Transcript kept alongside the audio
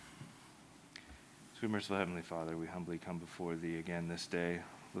Sweet merciful Heavenly Father, we humbly come before Thee again this day,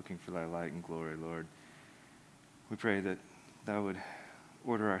 looking for Thy light and glory, Lord. We pray that Thou would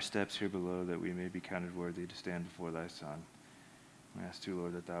order our steps here below, that we may be counted worthy to stand before Thy Son. We ask too,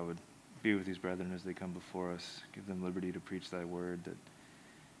 Lord, that Thou would be with these brethren as they come before us. Give them liberty to preach Thy word, that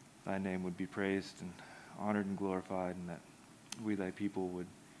Thy name would be praised and honored and glorified, and that we, Thy people, would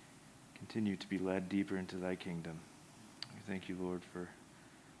continue to be led deeper into Thy kingdom. We thank You, Lord, for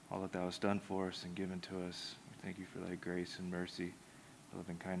all that Thou hast done for us and given to us. We thank You for Thy grace and mercy,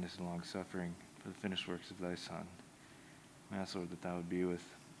 loving kindness and long-suffering, for the finished works of Thy Son. We ask, Lord, that Thou would be with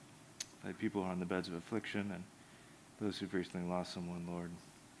Thy people who are on the beds of affliction and those who've recently lost someone, Lord.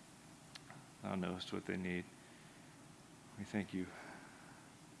 Thou knowest what they need. We thank You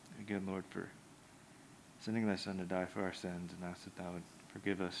again, Lord, for sending Thy Son to die for our sins, and ask that Thou would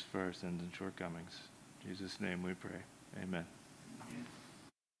forgive us for our sins and shortcomings. In Jesus' name we pray. Amen.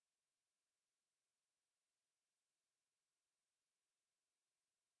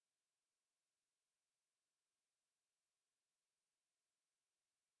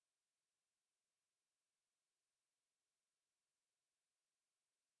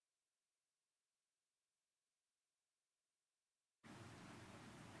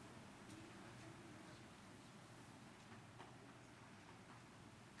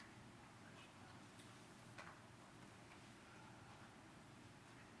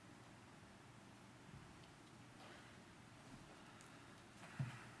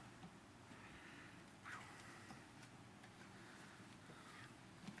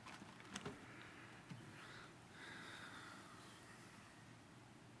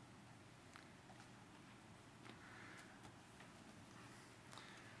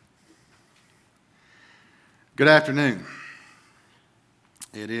 Good afternoon.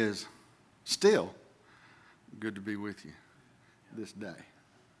 It is still good to be with you this day.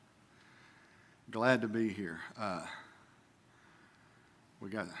 Glad to be here. We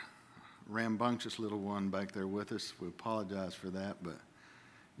got a rambunctious little one back there with us. We apologize for that, but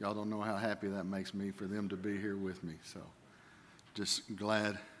y'all don't know how happy that makes me for them to be here with me. So just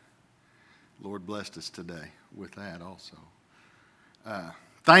glad Lord blessed us today with that also.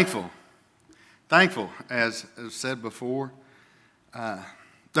 Thankful, as said before, that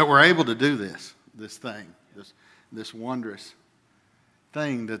we're able to do this thing, this wondrous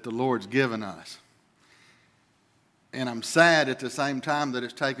thing that the Lord's given us. And I'm sad at the same time that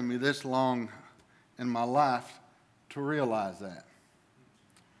it's taken me this long in my life to realize that,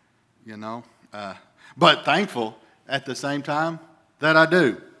 But thankful at the same time that I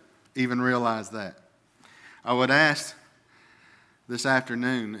do even realize that. I would ask this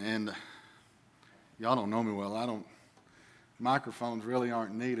afternoon, and y'all don't know me well. Microphones really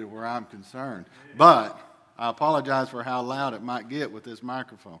aren't needed where I'm concerned. But I apologize for how loud it might get with this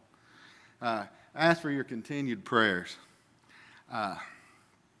microphone. Ask for your continued prayers.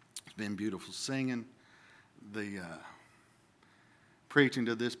 It's been beautiful singing. The preaching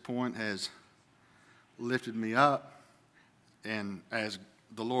to this point has lifted me up. And as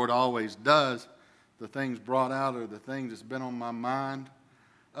the Lord always does, the things brought out are the things that's been on my mind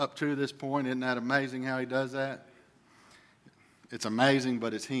up to this point. Isn't that amazing how He does that? It's amazing,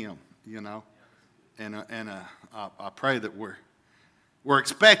 but it's Him, And I pray that we're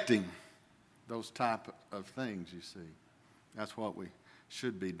expecting those type of things, you see. That's what we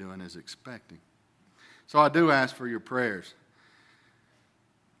should be doing, is expecting. So I do ask for your prayers.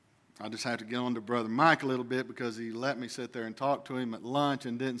 I just have to get on to Brother Mike a little bit because he let me sit there and talk to him at lunch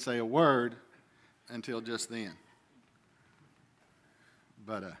and didn't say a word until just then.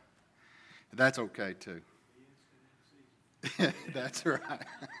 But that's okay, too. That's right.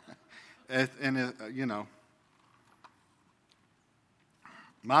 And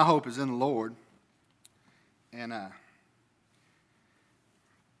my hope is in the Lord. And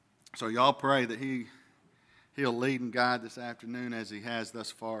so y'all pray that He'll lead and guide this afternoon as He has thus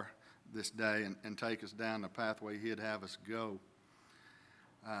far this day and take us down the pathway He'd have us go.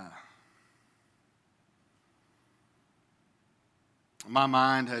 My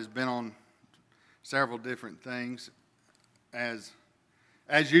mind has been on several different things, as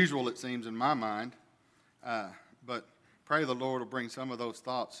usual it seems in my mind, but pray the Lord will bring some of those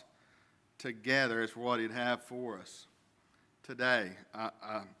thoughts together as what He'd have for us today.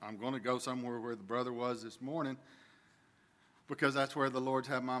 I'm going to go somewhere where the brother was this morning, because that's where the Lord's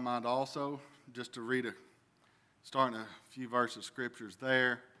had my mind also, just to starting a few verses of scriptures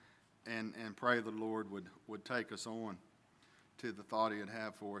there, and pray the Lord would take us on to the thought He'd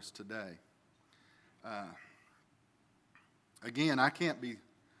have for us today. Again, I can't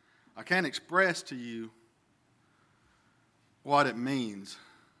express to you what it means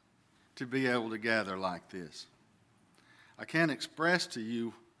to be able to gather like this. I can't express to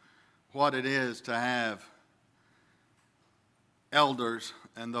you what it is to have elders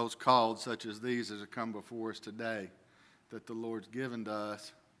and those called such as these as have come before us today, that the Lord's given to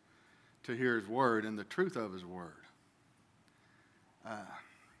us to hear His Word and the truth of His Word.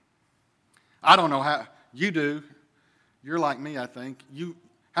 I don't know how you do. You're like me, I think.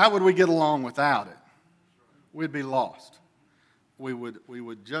 How would we get along without it? We'd be lost. We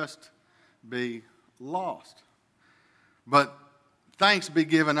would just be lost. But thanks be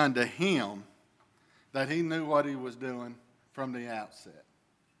given unto Him that He knew what He was doing from the outset.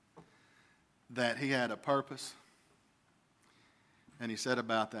 That He had a purpose, and He set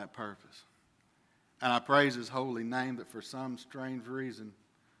about that purpose. And I praise His holy name that for some strange reason,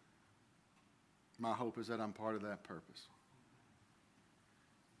 my hope is that I'm part of that purpose.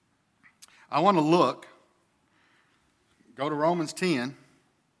 I want to go to Romans 10,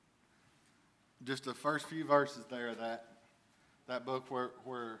 just the first few verses there of that book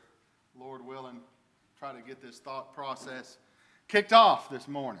where Lord willing, try to get this thought process kicked off this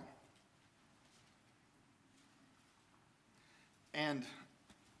morning. And,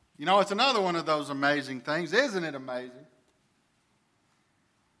 it's another one of those amazing things. Isn't it amazing?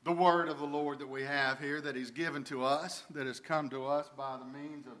 The word of the Lord that we have here that He's given to us, that has come to us by the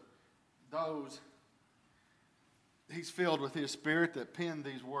means of those He's filled with His Spirit that penned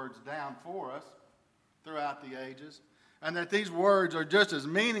these words down for us throughout the ages. And that these words are just as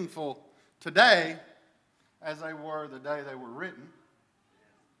meaningful today as they were the day they were written.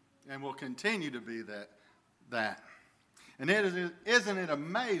 And will continue to be that. And isn't it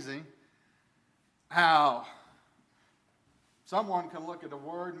amazing how someone can look at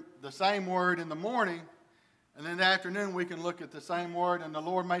the same word in the morning, and in the afternoon we can look at the same word, and the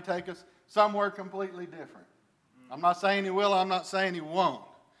Lord may take us somewhere completely different. I'm not saying He will, I'm not saying He won't.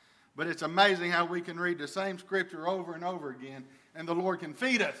 But it's amazing how we can read the same scripture over and over again, and the Lord can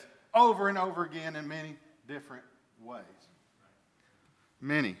feed us over and over again in many different ways.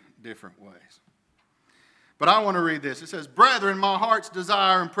 Many different ways. But I want to read this. It says, "Brethren, my heart's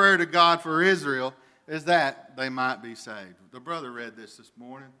desire and prayer to God for Israel is that they might be saved." The brother read this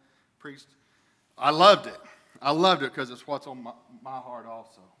morning, preached. I loved it. I loved it because it's what's on my heart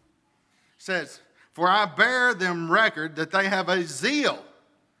also. It says, "For I bear them record that they have a zeal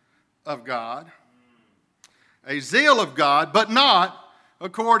of God, but not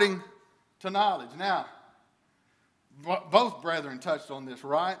according to knowledge." Now, both brethren touched on this,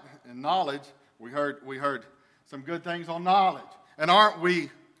 right? And knowledge, we heard some good things on knowledge. And aren't we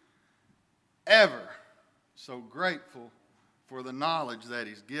ever so grateful for the knowledge that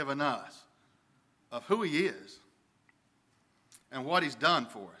He's given us of who He is and what He's done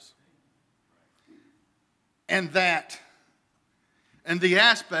for us? And the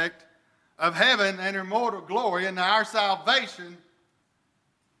aspect of heaven and immortal glory and our salvation,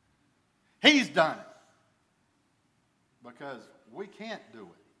 He's done it. Because we can't do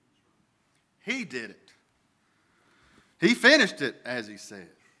it. He did it. He finished it, as He said.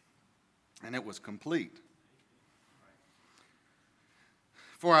 And it was complete.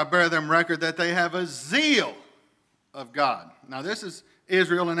 "For I bear them record that they have a zeal of God." Now this is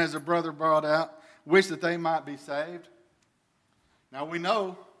Israel, and as a brother brought out, wish that they might be saved. Now we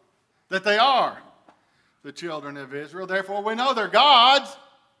know that they are the children of Israel. Therefore we know they're God's.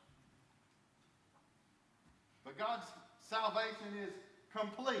 But God's salvation is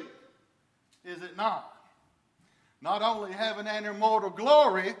complete, is it not? Not only heaven and immortal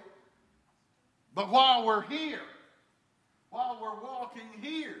glory, but while we're here, while we're walking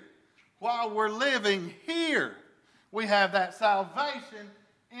here, while we're living here, we have that salvation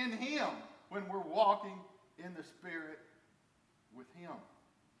in Him when we're walking in the Spirit with Him.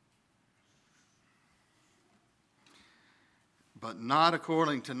 But not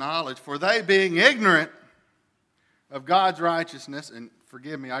according to knowledge, for they being ignorant of God's righteousness, and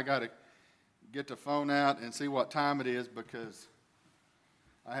forgive me, I got to get the phone out and see what time it is because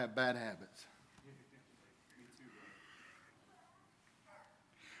I have bad habits.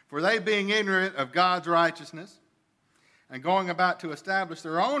 For they being ignorant of God's righteousness and going about to establish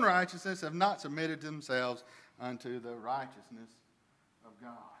their own righteousness have not submitted themselves unto the righteousness of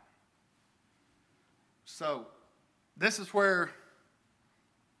God. So, this is where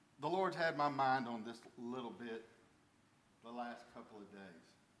the Lord's had my mind on this little bit the last couple of days.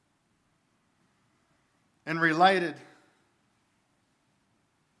 And related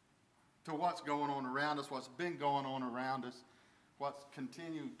to what's going on around us, what's been going on around us, what's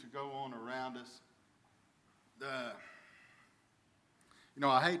continued to go on around us.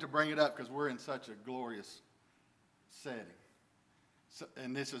 I hate to bring it up because we're in such a glorious setting. So,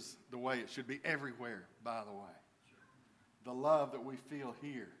 and this is the way it should be everywhere, by the way. The love that we feel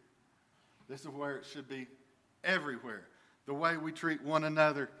here. This is where it should be everywhere. The way we treat one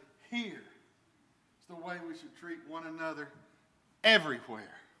another here. It's the way we should treat one another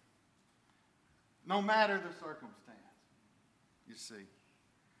everywhere. No matter the circumstance. You see.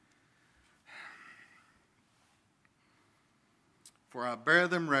 For I bear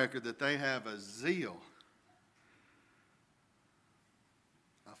them record that they have a zeal,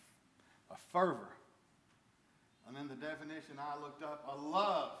 a fervor. And in the definition I looked up, a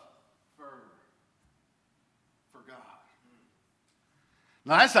love fervor for God.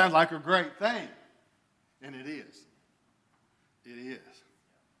 Now that sounds like a great thing. And it is. It is.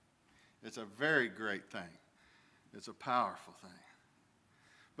 It's a very great thing. It's a powerful thing.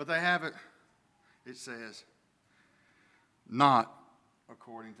 But they have it, it says, not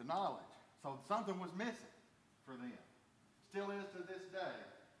according to knowledge. So something was missing for them. Still is to this day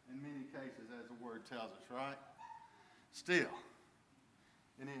in many cases, as the word tells us, right? Still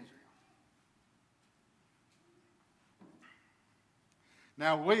in Israel.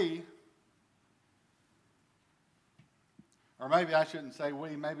 Now we, or maybe I shouldn't say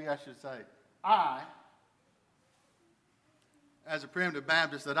we, maybe I should say I, as a primitive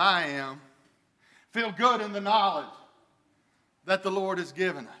Baptist that I am, feel good in the knowledge that the Lord has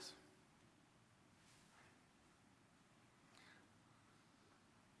given us.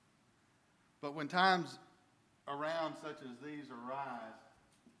 But when times around such as these arise,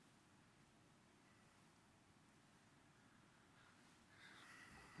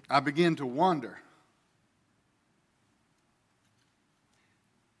 I begin to wonder.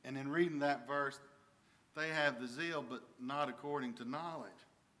 And in reading that verse, they have the zeal, but not according to knowledge.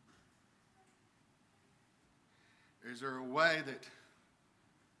 Is there a way that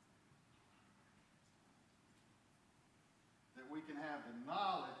we can have the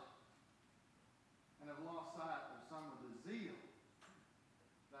knowledge and have lost sight of some of the zeal,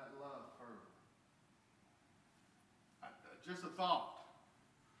 that love fervor? Just a thought.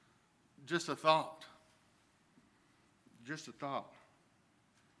 Just a thought. Just a thought.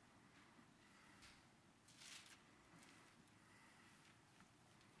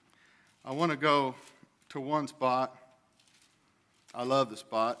 I want to go to one spot. I love the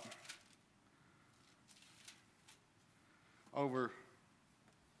spot. Over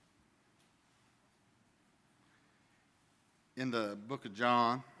in the book of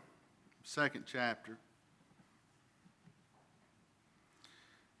John, 2nd chapter.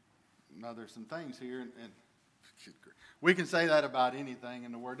 Now there's some things here, and we can say that about anything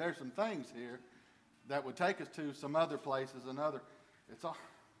in the Word. There's some things here that would take us to some other places and other. It's all.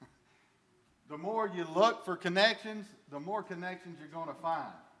 The more you look for connections, the more connections you're going to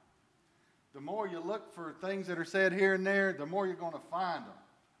find. The more you look for things that are said here and there, the more you're going to find them.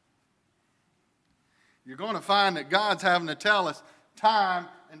 You're going to find that God's having to tell us time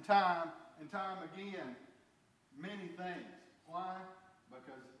and time and time again many things. Why?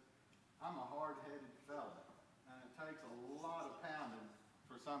 Because I'm a hard-headed fella, and it takes a lot of pounding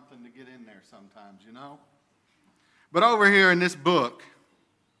for something to get in there sometimes, you know? But over here in this book,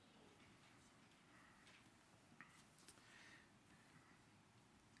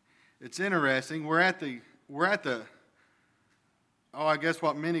 it's interesting. We're at the I guess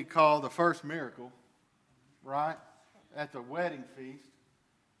what many call the first miracle, right? At the wedding feast,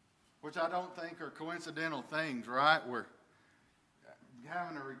 which I don't think are coincidental things, right? We're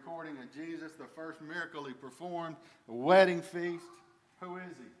having a recording of Jesus, the first miracle he performed, a wedding feast. Who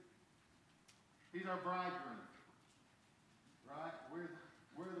is he? He's our bridegroom, right?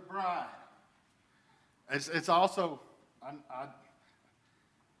 We're the bride. It's also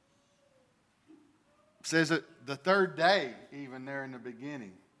says it the third day, even there in the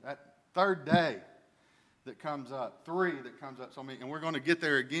beginning. That third day that comes up, 3 that comes up. So and we're going to get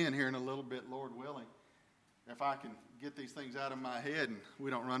there again here in a little bit, Lord willing, if I can get these things out of my head and we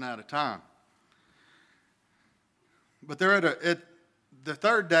don't run out of time. But they're at the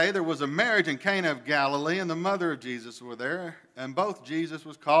third day, there was a marriage in Cana of Galilee, and the mother of Jesus were there, and both Jesus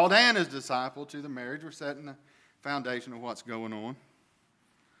was called and his disciple to the marriage. We're setting the foundation of what's going on.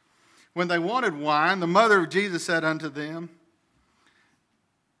 When they wanted wine, the mother of Jesus said unto them,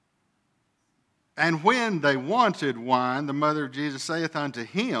 and when they wanted wine, the mother of Jesus saith unto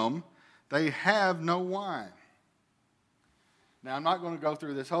him, they have no wine. Now, I'm not going to go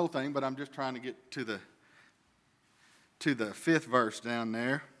through this whole thing, but I'm just trying to get to the 5th verse down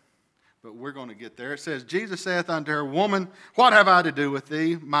there. But we're going to get there. It says, Jesus saith unto her, Woman, what have I to do with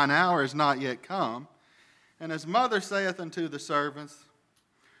thee? Mine hour is not yet come. And his mother saith unto the servants,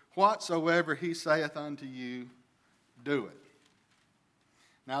 Whatsoever he saith unto you, do it.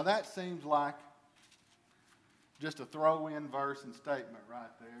 Now that seems like just a throw-in verse and statement right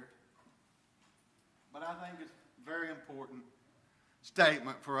there. But I think it's a very important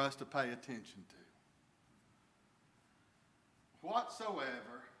statement for us to pay attention to.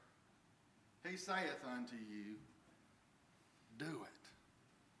 Whatsoever he saith unto you, do it.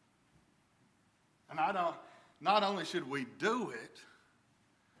 And not only should we do it,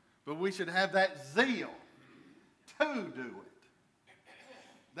 but we should have that zeal to do it.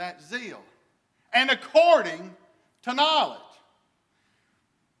 That zeal. And according to knowledge.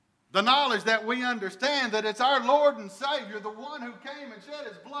 The knowledge that we understand that it's our Lord and Savior, the one who came and shed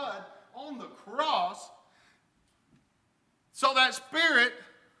his blood on the cross, so that Spirit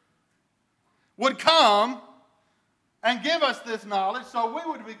would come and give us this knowledge so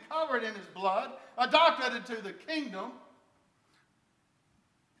we would be covered in his blood, adopted into the kingdom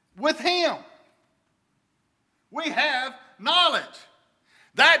with him. We have knowledge.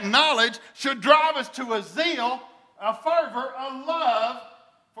 That knowledge should drive us to a zeal, a fervor, a love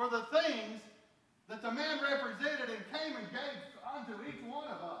for the things that the man represented and came and gave unto each one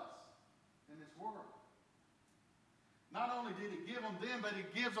of us in this world. Not only did he give them then, but he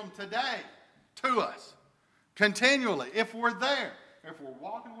gives them today to us continually if we're there, if we're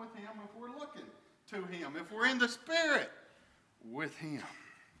walking with him, if we're looking to him, if we're in the Spirit with him.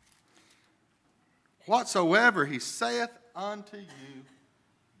 Whatsoever he saith unto you,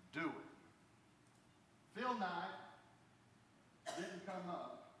 do it. Phil Knight didn't come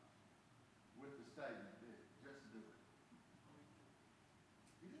up with the statement, did he? Just do it.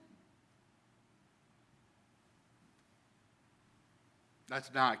 He didn't.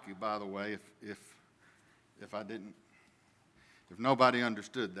 That's Nike, by the way, if I didn't, if nobody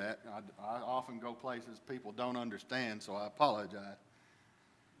understood that. I often go places people don't understand, so I apologize.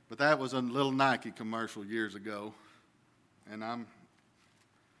 But that was a little Nike commercial years ago, and I'm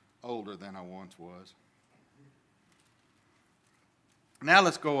older than I once was. Now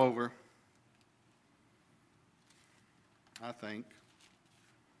let's go over, I think,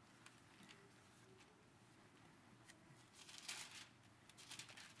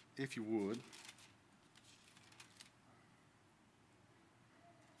 if you would,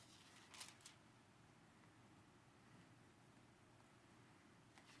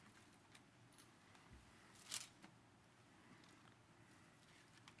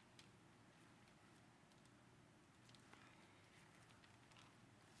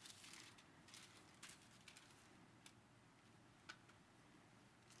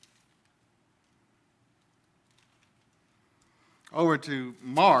 over to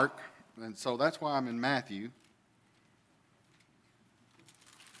Mark, and so that's why I'm in Matthew.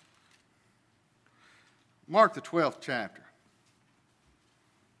 Mark, the 12th chapter.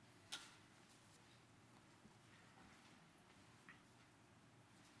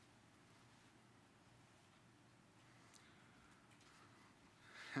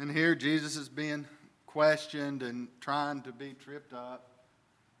 And here Jesus is being questioned and trying to be tripped up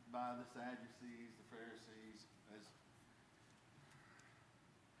by the Sadducees, the Pharisees,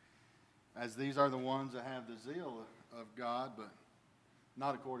 as these are the ones that have the zeal of God, but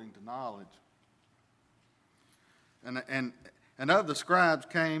not according to knowledge. And of the scribes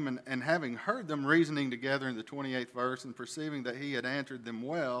came, and having heard them reasoning together in the 28th verse, and perceiving that he had answered them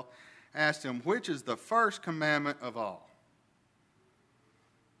well, asked him, which is the first commandment of all?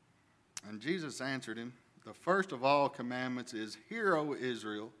 And Jesus answered him, the first of all commandments is, hear, O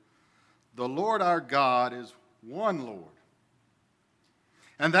Israel, the Lord our God is one Lord.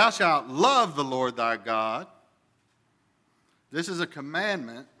 And thou shalt love the Lord thy God. This is a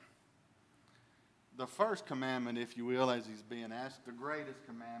commandment, the first commandment, if you will, as he's being asked, the greatest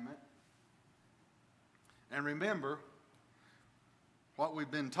commandment. And remember, what we've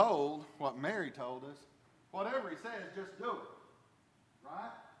been told, what Mary told us, whatever he says, just do it.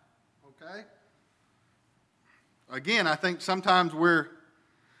 Right? Okay? Again, I think sometimes we're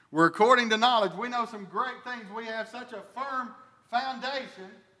according to knowledge. We know some great things. We have such a firm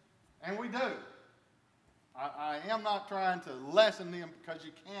foundation, and we do. I am not trying to lessen them, because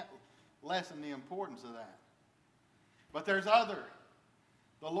you can't lessen the importance of that. But there's other.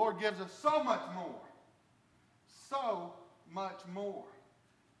 The Lord gives us so much more. So much more.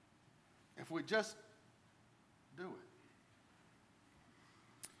 If we just do it.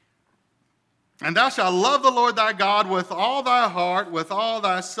 And thou shalt love the Lord thy God with all thy heart, with all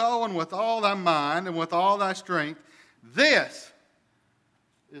thy soul, and with all thy mind, and with all thy strength. This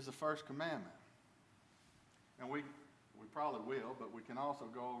is the first commandment. And we probably will, but we can also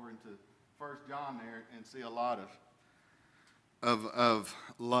go over into 1 John there and see a lot of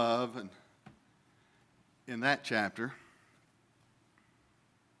love and in that chapter.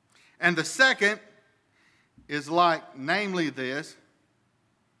 And the second is like, namely this,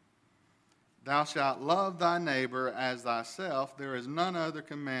 thou shalt love thy neighbor as thyself. There is none other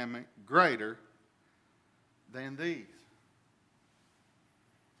commandment greater than these.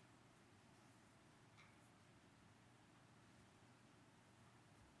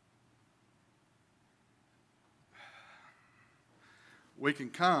 We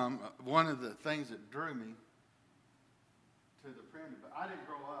can come, one of the things that drew me to the primitive, I didn't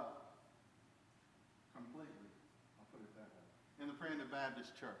grow up completely, I'll put it that way, in the Primitive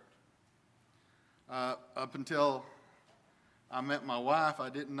Baptist Church. Up until I met my wife, I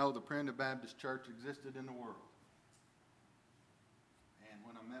didn't know the Primitive Baptist Church existed in the world. And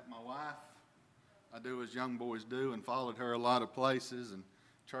when I met my wife, I do as young boys do and followed her a lot of places, and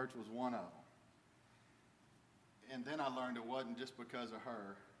church was one of them. And then I learned it wasn't just because of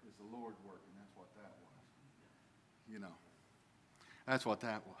her, it's the Lord working. That's what that was. You know, that's what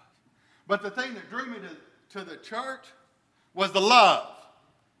that was. But the thing that drew me to the church was the love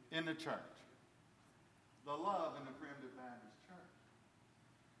in the church. The love in the Primitive Baptist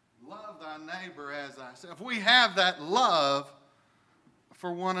Church. Love thy neighbor as thyself. We have that love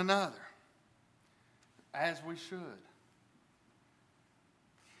for one another, as we should.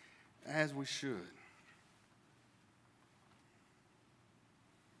 As we should.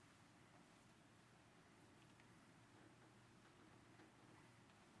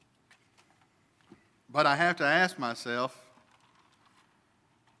 But I have to ask myself,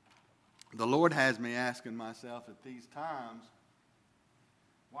 the Lord has me asking myself at these times,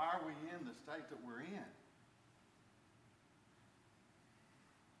 why are we in the state that we're in?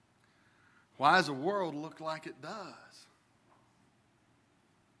 Why does the world look like it does?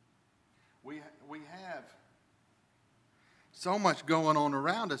 We have so much going on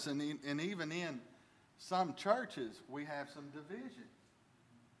around us, and even in some churches, we have some division.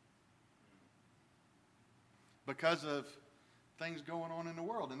 Because of things going on in the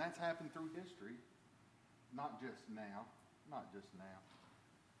world. And that's happened through history. Not just now. Not just now.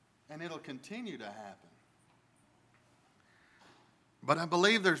 And it'll continue to happen. But I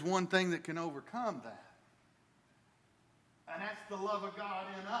believe there's one thing that can overcome that. And that's the love of God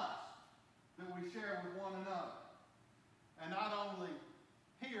in us that we share with one another. And not only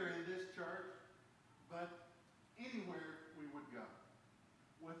here in this church, but anywhere we would go.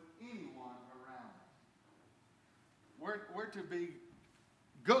 With anyone around us. We're to be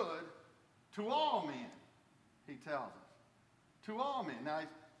good to all men, he tells us. To all men. Now,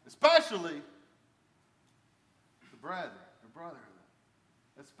 especially the brotherhood.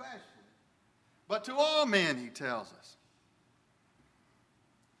 Especially. But to all men, he tells us.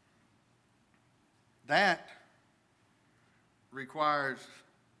 That requires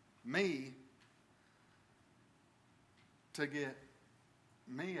me to get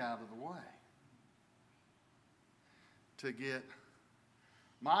me out of the way. To get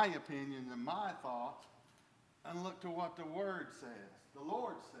my opinions and my thoughts and look to what the Word says, the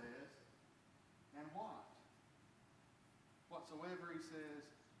Lord says, and what? Whatsoever he says,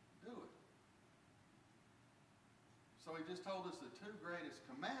 do it. So he just told us the two greatest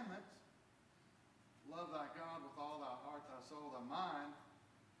commandments. Love thy God with all thy heart, thy soul, thy mind.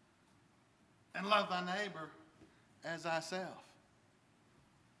 And love thy neighbor as thyself.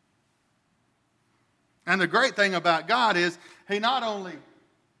 And the great thing about God is he not only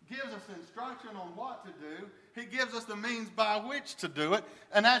gives us instruction on what to do, he gives us the means by which to do it.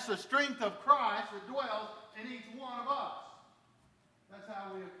 And that's the strength of Christ that dwells in each one of us. That's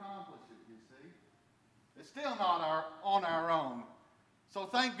how we accomplish it, you see. It's still not on our own. So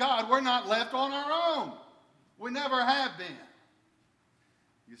thank God we're not left on our own. We never have been.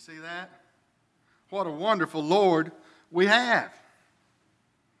 You see that? What a wonderful Lord we have.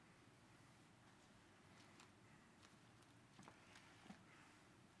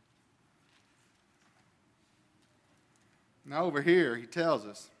 Now over here, he tells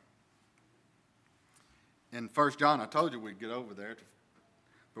us in 1 John, I told you we'd get over there,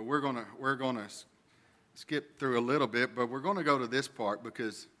 but we're going to skip through a little bit, but we're going to go to this part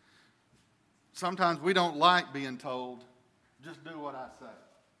because sometimes we don't like being told, just do what I say.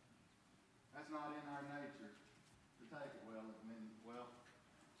 That's not in our nature to take it well.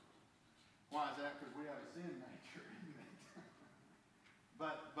 Why is that? Because we have a sin nature, isn't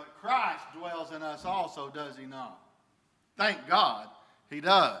it? But Christ dwells in us also, does he not? Thank God he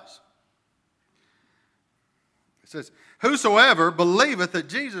does. It says, whosoever believeth that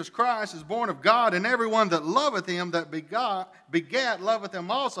Jesus Christ is born of God, and everyone that loveth him that begat loveth him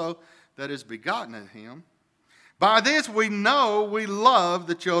also that is begotten of him. By this we know we love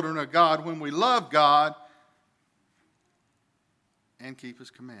the children of God, when we love God and keep his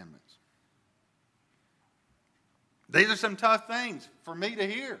commandments. These are some tough things for me to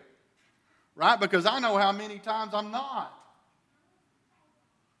hear, right? Because I know how many times I'm not.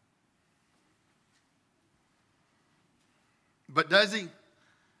 But does he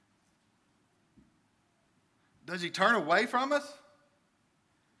turn away from us?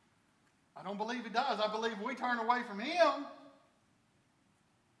 I don't believe he does. I believe we turn away from him.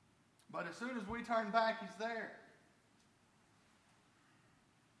 But as soon as we turn back, he's there.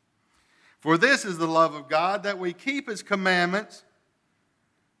 For this is the love of God, that we keep his commandments.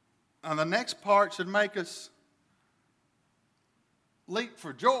 And the next part should make us leap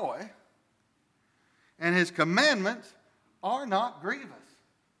for joy. And his commandments are not grievous.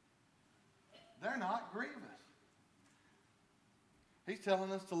 They're not grievous. He's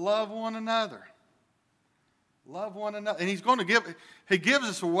telling us to love one another. Love one another. And he gives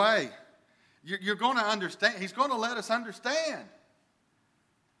us a way. You're going to understand. He's going to let us understand.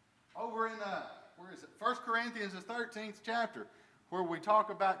 Over in, where is it? 1 Corinthians, the 13th chapter, where we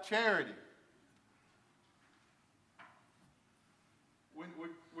talk about charity.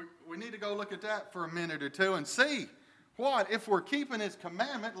 We need to go look at that for a minute or two and see what, if we're keeping his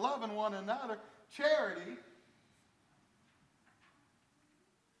commandment, loving one another, charity,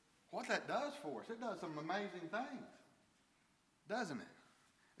 what that does for us. It does some amazing things, doesn't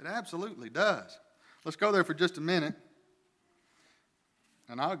it? It absolutely does. Let's go there for just a minute,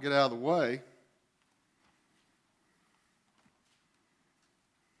 and I'll get out of the way.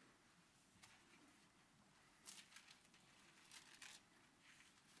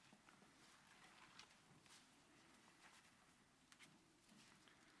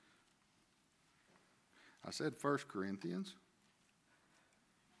 I said 1 Corinthians.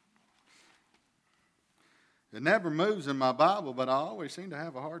 It never moves in my Bible, but I always seem to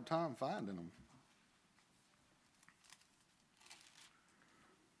have a hard time finding them.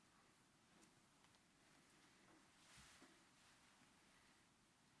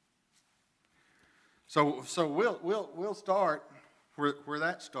 So we'll start where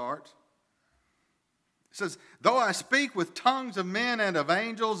that starts. It says, though I speak with tongues of men and of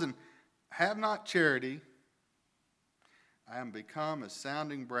angels and have not charity, I am become a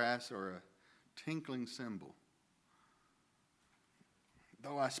sounding brass or a tinkling cymbal.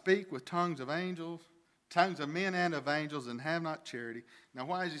 Though I speak with tongues of angels, tongues of men and of angels, and have not charity. Now,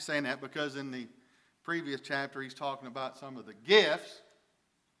 why is he saying that? Because in the previous chapter, he's talking about some of the gifts.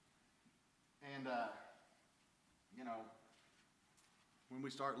 And, when we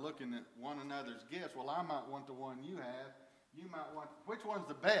start looking at one another's gifts, well, I might want the one you have. You might want, which one's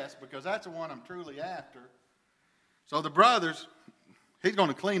the best? Because that's the one I'm truly after. So the brothers, he's going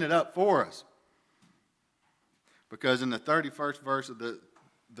to clean it up for us. Because in the 31st verse of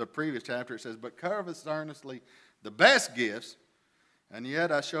the previous chapter, it says, but covetous earnestly the best gifts, and yet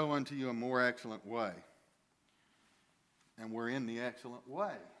I show unto you a more excellent way. And we're in the excellent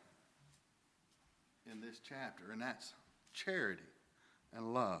way in this chapter, and that's charity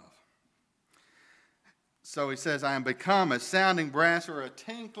and love. So he says, I am become a sounding brass or a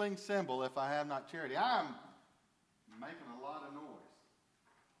tinkling cymbal if I have not charity. I'm making a lot of noise.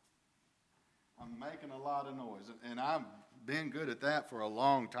 I'm making a lot of noise, and I've been good at that for a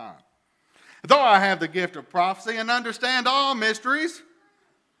long time. Though I have the gift of prophecy and understand all mysteries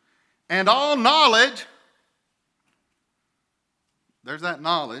and all knowledge, there's that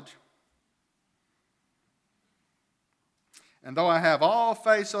knowledge. And though I have all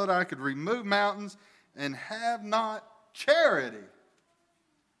faith so that I could remove mountains and have not charity,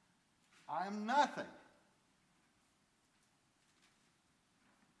 I am nothing.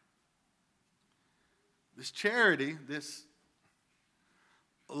 This charity, this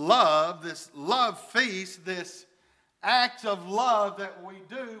love feast, this act of love that we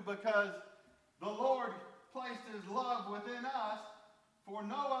do because the Lord placed his love within us for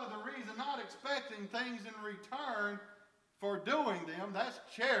no other reason, not expecting things in return for doing them. That's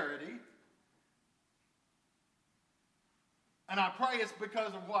charity. And I pray it's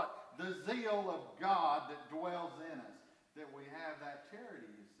because of what? The zeal of God that dwells in us, that we have that charity,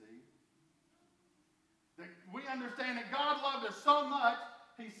 you see. That we understand that God loved us so much,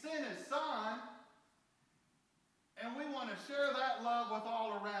 he sent his son, and we want to share that love with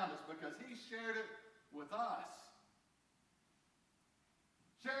all around us because he shared it with us.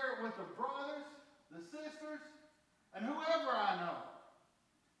 Share it with the brothers, the sisters, and whoever I know.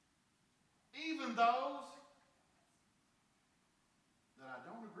 Even those that I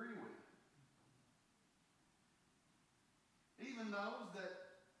don't agree with. Even those that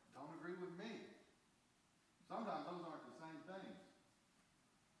don't agree with me. Sometimes those aren't the same things.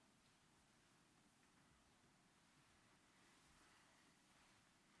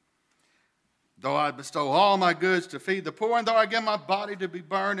 Though I bestow all my goods to feed the poor, and though I give my body to be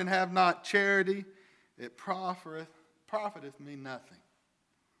burned and have not charity, it profiteth me nothing.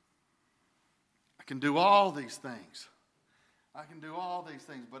 I can do all these things. I can do all these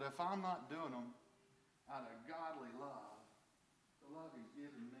things, but if I'm not doing them out of godly love, the love he's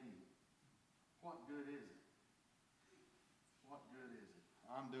given me, what good is it? What good is it?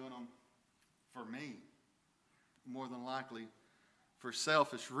 I'm doing them for me, more than likely for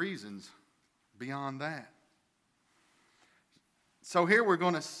selfish reasons beyond that. So here we're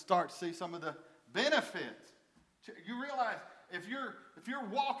going to start to see some of the benefits. You realize if you're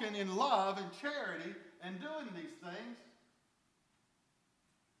walking in love and charity and doing these things,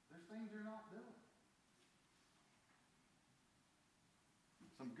 there's things you're not doing.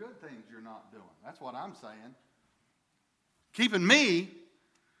 Some good things you're not doing. That's what I'm saying. Keeping me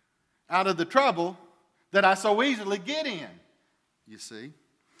out of the trouble that I so easily get in, you see.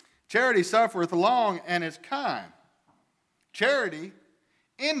 Charity suffereth long and is kind. Charity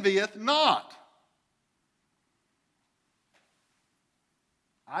envieth not.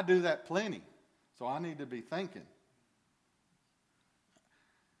 I do that plenty, so I need to be thinking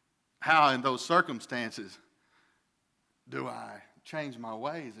how in those circumstances do I change my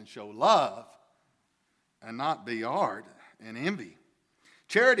ways and show love and not be hard and envy.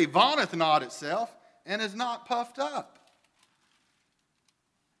 Charity vaunteth not itself and is not puffed up.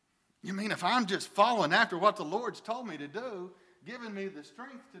 You mean if I'm just following after what the Lord's told me to do, giving me the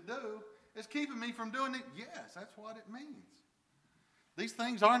strength to do, it's keeping me from doing it? Yes, that's what it means. These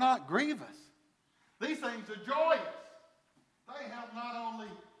things are not grievous. These things are joyous. They help not only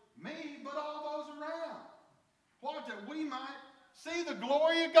me, but all those around. What? That we might see the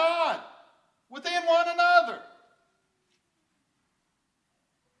glory of God within one another.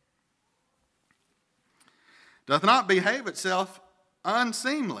 Doth not behave itself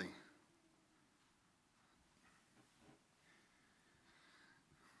unseemly.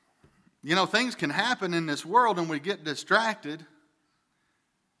 You know, things can happen in this world and we get distracted,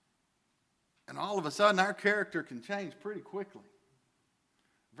 and all of a sudden our character can change pretty quickly.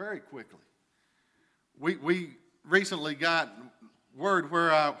 Very quickly. We recently got word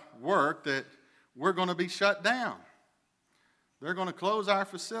where I work that we're going to be shut down. They're going to close our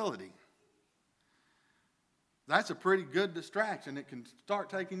facility. That's a pretty good distraction. It can start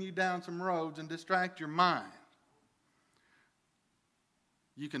taking you down some roads and distract your mind.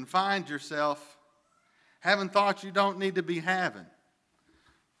 You can find yourself having thoughts you don't need to be having.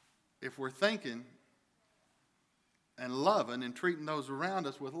 If we're thinking and loving and treating those around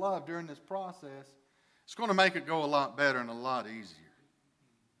us with love during this process, it's going to make it go a lot better and a lot easier.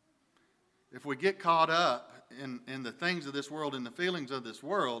 If we get caught up in the things of this world and the feelings of this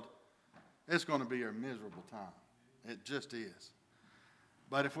world, it's going to be a miserable time. It just is.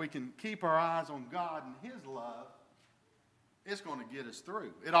 But if we can keep our eyes on God and His love, it's going to get us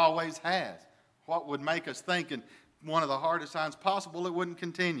through. It always has. What would make us think in one of the hardest times possible it wouldn't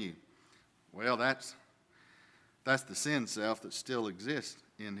continue? Well, that's the sin self that still exists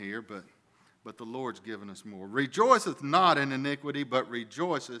in here, but the Lord's given us more. Rejoiceth not in iniquity, but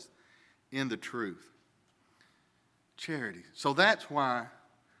rejoiceth in the truth. Charity. So that's why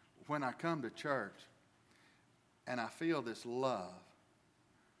when I come to church and I feel this love,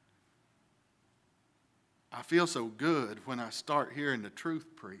 I feel so good when I start hearing the truth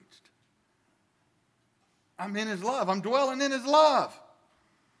preached. I'm in His love. I'm dwelling in His love.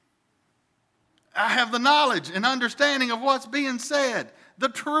 I have the knowledge and understanding of what's being said, the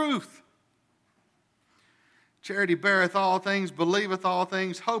truth. Charity beareth all things, believeth all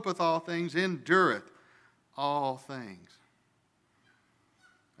things, hopeth all things, endureth all things.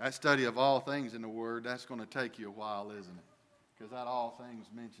 That study of all things in the Word, that's going to take you a while, isn't it? Because that all things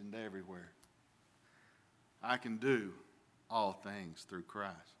mentioned everywhere. I can do all things through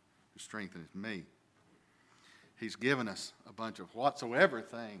Christ who strengthens me. He's given us a bunch of whatsoever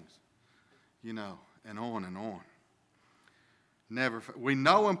things, you know, and on and on. We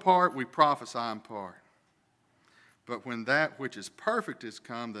know in part, we prophesy in part. But when that which is perfect is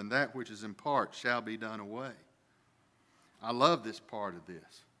come, then that which is in part shall be done away. I love this part of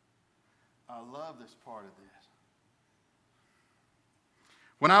this. I love this part of this.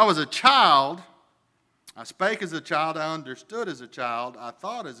 When I was a child, I spake as a child, I understood as a child, I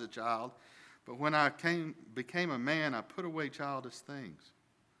thought as a child, but when I became a man, I put away childish things.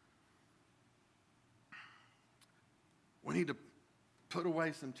 We need to put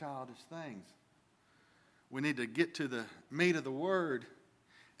away some childish things. We need to get to the meat of the Word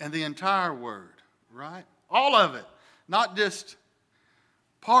and the entire Word, right? All of it. Not just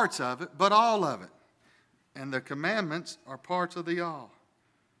parts of it, but all of it. And the commandments are parts of the all.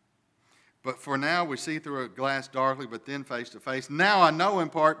 But for now we see through a glass darkly, but then face to face. Now I know in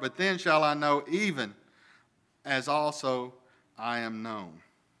part, but then shall I know even as also I am known.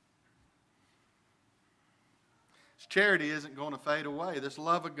 This charity isn't going to fade away. This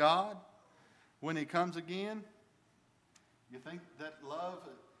love of God, when He comes again, you think that love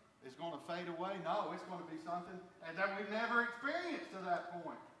is going to fade away? No, it's going to be something that we've never experienced to that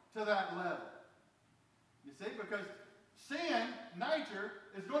point, to that level. You see, because sin, nature,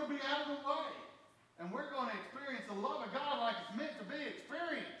 is going to be out of the way. And we're going to experience the love of God like it's meant to be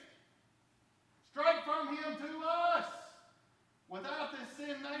experienced. Straight from Him to us. Without this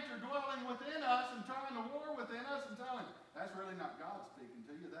sin nature dwelling within us and trying to war within us and telling, that's really not God speaking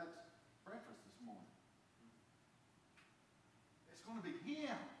to you. That's breakfast this morning. It's going to be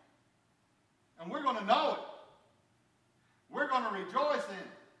Him. And we're going to know it. We're going to rejoice in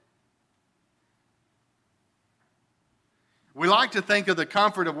it. We like to think of the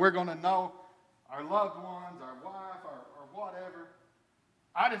comfort of we're going to know our loved ones, our wife, or whatever.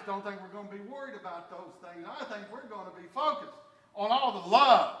 I just don't think we're going to be worried about those things. I think we're going to be focused on all the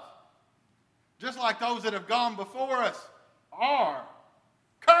love, just like those that have gone before us are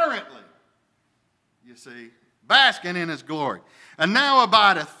currently, you see, basking in His glory. And now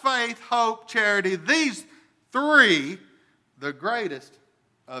abideth faith, hope, charity. These three, the greatest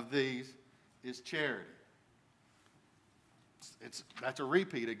of these is charity. That's a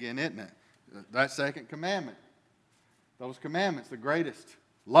repeat again, isn't it? That second commandment. Those commandments, the greatest.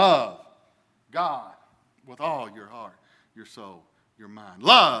 Love God with all your heart, your soul, your mind.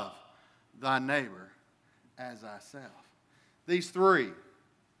 Love thy neighbor as thyself. These three.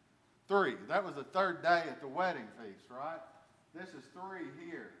 That was the third day at the wedding feast, right? This is three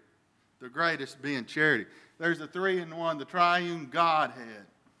here. The greatest being charity. There's the three in one, the triune Godhead.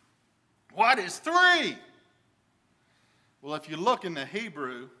 What is three? Well, if you look in the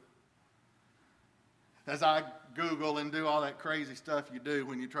Hebrew, as I Google and do all that crazy stuff you do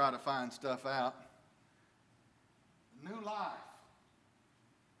when you try to find stuff out, new life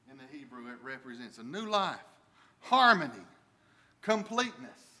in the Hebrew, it represents a new life, harmony,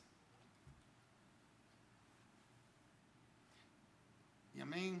 completeness. You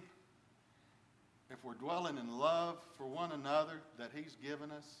mean if we're dwelling in love for one another that He's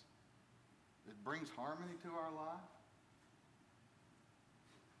given us, it brings harmony to our life?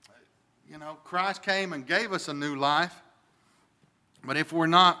 You know, Christ came and gave us a new life. But if we're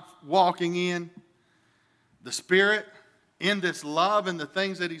not walking in the Spirit, in this love and the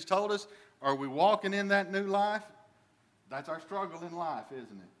things that He's told us, are we walking in that new life? That's our struggle in life, isn't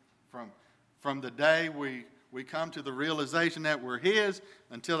it? From the day we come to the realization that we're His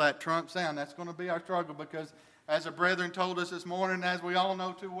until that trump sound, that's going to be our struggle, because as the brethren told us this morning, as we all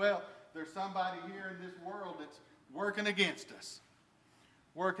know too well, there's somebody here in this world that's working against us.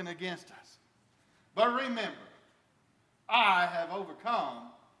 Working against us. But remember, I have overcome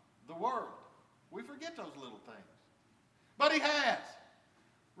the world. We forget those little things. But He has.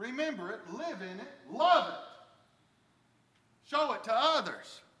 Remember it, live in it, love it. Show it to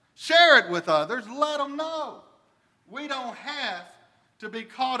others. Share it with others. Let them know. We don't have to be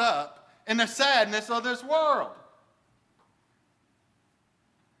caught up in the sadness of this world.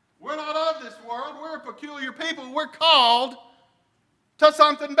 We're not of this world. We're a peculiar people. We're called to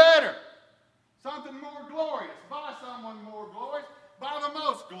something better, something more glorious, by someone more glorious, by the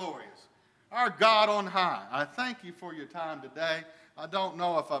most glorious, our God on high. I thank you for your time today. I don't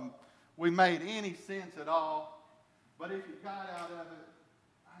know if we made any sense at all, but if you got out of it,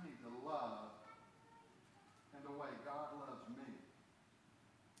 I need to love in the way God loves me.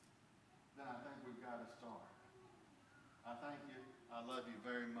 Then I think we've got to start. I thank you. I love you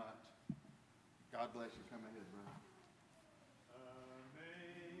very much. God bless you. Come ahead, brother.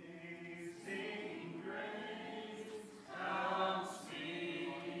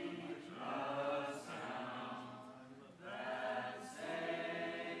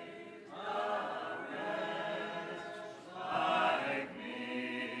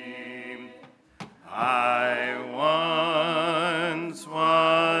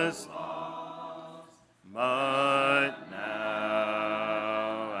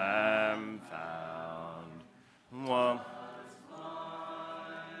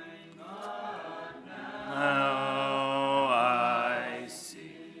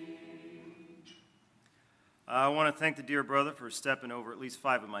 Thank the dear brother for stepping over at least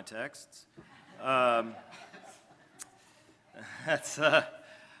 5 of my texts.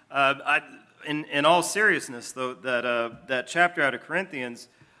 In all seriousness, though, that chapter out of Corinthians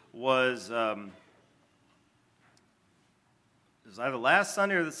was either last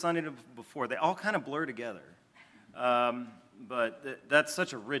Sunday or the Sunday before. They all kind of blur together. that's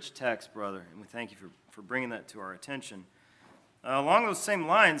such a rich text, brother, and we thank you for bringing that to our attention. Along those same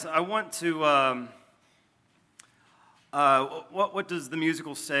lines, I want to, what does the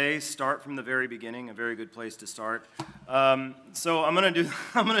musical say? Start from the very beginning, a very good place to start. So I'm gonna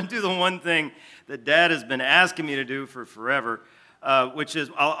do the one thing that Dad has been asking me to do for forever, which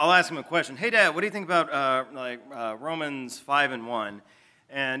is I'll ask him a question. Hey, Dad, what do you think about Romans 5:1?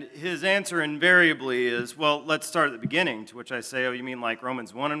 And his answer invariably is, well, let's start at the beginning. To which I say, oh, you mean like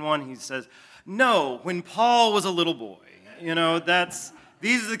Romans 1:1? He says, no, when Paul was a little boy. You know,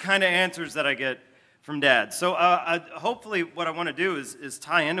 these are the kind of answers that I get from Dad. So hopefully what I want to do is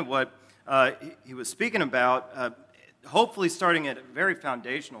tie into what he was speaking about, hopefully starting at a very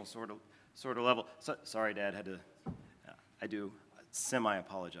foundational sort of level. Sorry, Dad, I do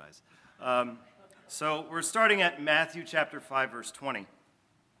semi-apologize. So we're starting at Matthew chapter 5, verse 20.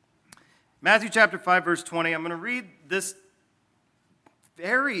 Matthew chapter 5, verse 20, I'm going to read this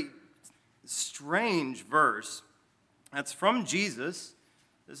very strange verse. That's from Jesus.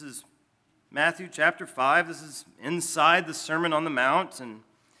 This is Matthew chapter 5. This is inside the Sermon on the Mount. And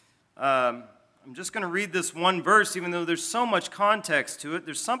I'm just going to read this one verse, even though there's so much context to it.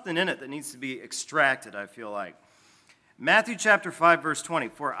 There's something in it that needs to be extracted, I feel like. Matthew chapter 5, verse 20.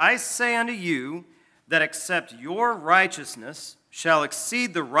 For I say unto you that except your righteousness shall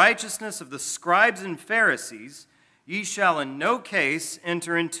exceed the righteousness of the scribes and Pharisees, ye shall in no case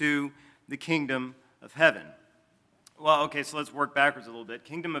enter into the kingdom of heaven. Well, okay, so let's work backwards a little bit.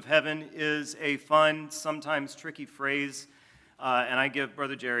 Kingdom of heaven is a fun, sometimes tricky phrase, and I give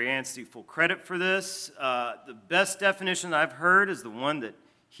Brother Jerry Anstey full credit for this. The best definition I've heard is the one that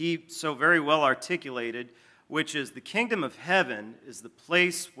he so very well articulated, which is the kingdom of heaven is the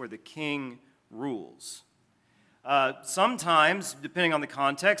place where the king rules. Sometimes, depending on the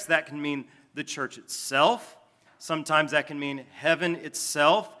context, that can mean the church itself. Sometimes that can mean heaven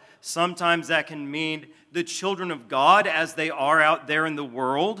itself. Sometimes that can mean the children of God as they are out there in the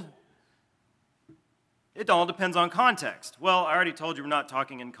world. It all depends on context. Well, I already told you we're not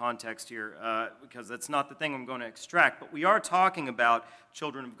talking in context here because that's not the thing I'm going to extract, but we are talking about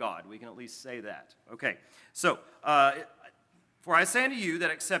children of God. We can at least say that. Okay, so, for I say unto you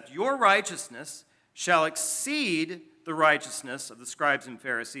that except your righteousness shall exceed the righteousness of the scribes and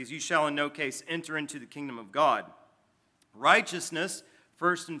Pharisees, you shall in no case enter into the kingdom of God. Righteousness,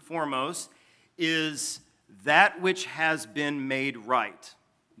 first and foremost, is that which has been made right,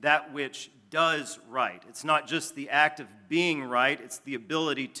 that which does right. It's not just the act of being right, it's the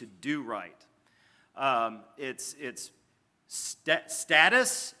ability to do right. It's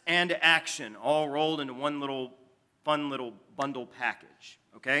status and action all rolled into one little fun little bundle package,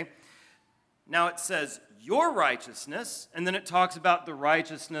 okay? Now it says your righteousness, and then it talks about the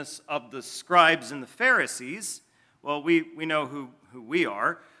righteousness of the scribes and the Pharisees. Well, we know who we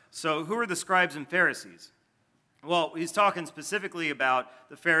are. So who are the scribes and Pharisees? Well, he's talking specifically about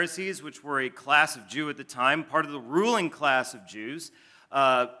the Pharisees, which were a class of Jew at the time, part of the ruling class of Jews.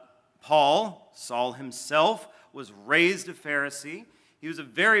 Saul himself, was raised a Pharisee. He was a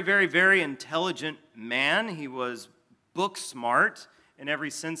very, very, very intelligent man. He was book smart in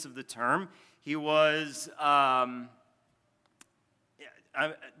every sense of the term. He was,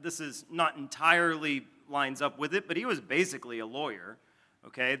 this is not entirely lines up with it, but he was basically a lawyer,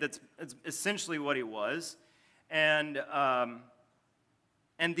 okay? That's essentially what he was. And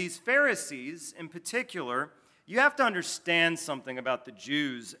these Pharisees in particular, you have to understand something about the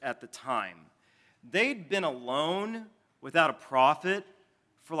Jews at the time. They'd been alone without a prophet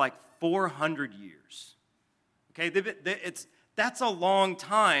for like 400 years. Okay, that's a long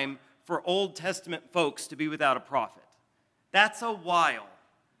time for Old Testament folks to be without a prophet. That's a while,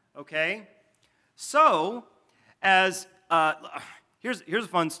 okay? So, here's a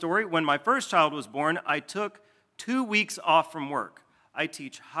fun story. When my first child was born, I took 2 weeks off from work. I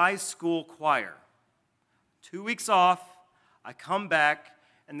teach high school choir. 2 weeks off, I come back,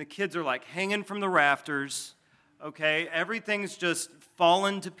 and the kids are like hanging from the rafters, okay? Everything's just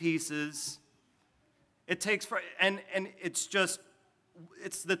fallen to pieces. It takes, and it's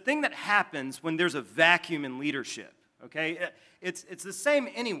the thing that happens when there's a vacuum in leadership, okay? It's the same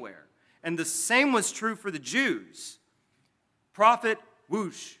anywhere. And the same was true for the Jews. Prophet,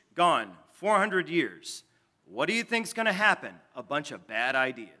 whoosh, gone, 400 years. What do you think's going to happen? A bunch of bad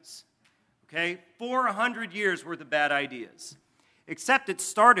ideas. Okay? 400 years worth of bad ideas. Except it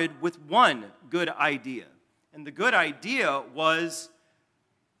started with one good idea. And the good idea was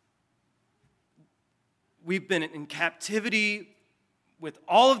we've been in captivity with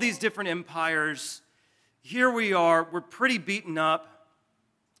all of these different empires. Here we are. We're pretty beaten up.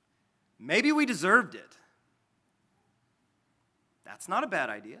 Maybe we deserved it. That's not a bad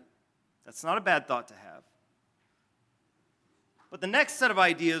idea. That's not a bad thought to have. But the next set of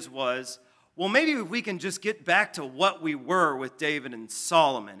ideas was, well, maybe if we can just get back to what we were with David and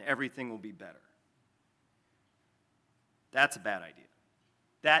Solomon, everything will be better. That's a bad idea.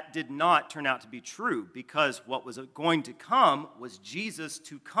 That did not turn out to be true, because what was going to come was Jesus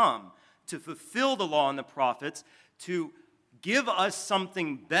to come, to fulfill the law and the prophets, to give us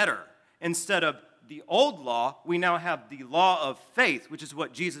something better. Instead of the old law, we now have the law of faith, which is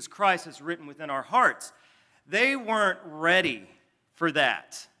what Jesus Christ has written within our hearts. They weren't ready for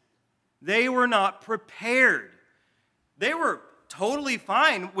that. They were not prepared. They were totally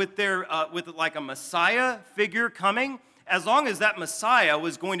fine with with like a Messiah figure coming, as long as that Messiah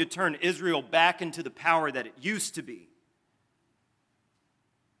was going to turn Israel back into the power that it used to be.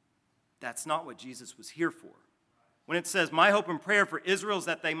 That's not what Jesus was here for. When it says, my hope and prayer for Israel is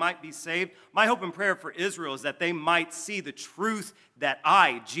that they might be saved, my hope and prayer for Israel is that they might see the truth that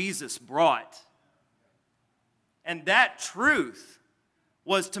I, Jesus, brought. And that truth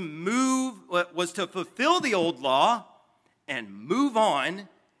was to fulfill the old law and move on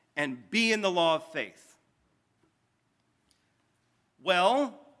and be in the law of faith.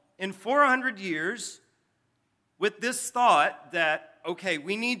 Well, in 400 years, with this thought that, okay,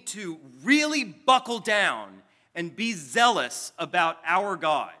 we need to really buckle down and be zealous about our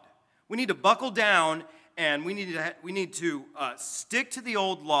God. We need to buckle down, and we need to stick to the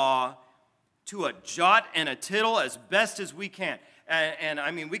old law to a jot and a tittle as best as we can. And I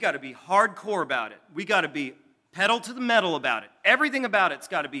mean, we got to be hardcore about it. We got to be pedal to the metal about it. Everything about it's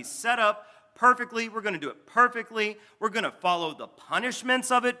got to be set up perfectly. We're going to do it perfectly. We're going to follow the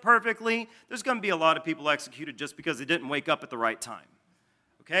punishments of it perfectly. There's going to be a lot of people executed just because they didn't wake up at the right time.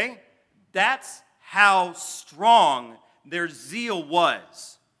 Okay? That's how strong their zeal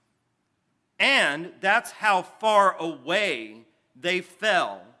was. And that's how far away they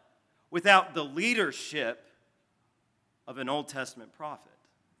fell without the leadership of an Old Testament prophet.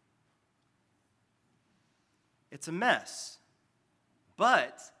 It's a mess.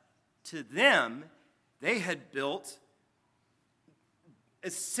 But to them, they had built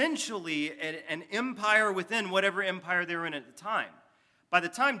essentially an empire within whatever empire they were in at the time. By the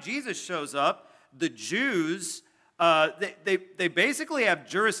time Jesus shows up, the Jews, they basically have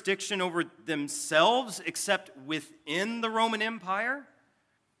jurisdiction over themselves except within the Roman Empire.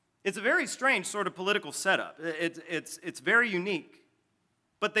 It's a very strange sort of political setup. It's very unique.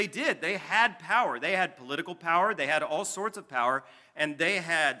 But they did. They had power. They had political power. They had all sorts of power. And they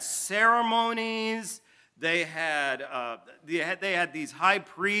had ceremonies. They had these high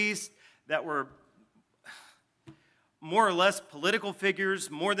priests that were more or less political figures,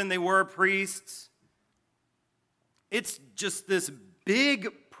 more than they were priests. It's just this big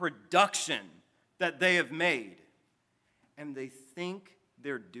production that they have made. And they think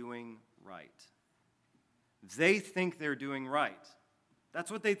they're doing right. They think they're doing right.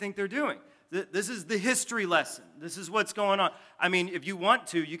 That's what they think they're doing. This is the history lesson. This is what's going on. I mean, if you want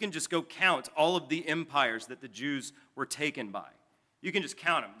to, you can just go count all of the empires that the Jews were taken by. You can just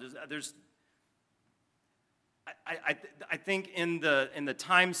count them. I think in the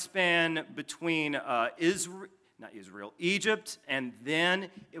time span between Egypt, and then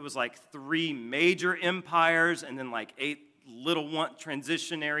it was like 3 major empires, and then like 8 little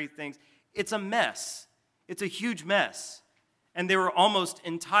transitionary things. It's a mess. It's a huge mess. And they were almost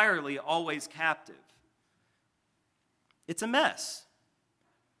entirely always captive. It's a mess.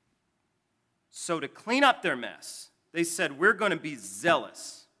 So to clean up their mess, they said, we're going to be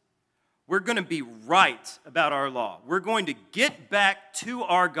zealous. We're going to be right about our law. We're going to get back to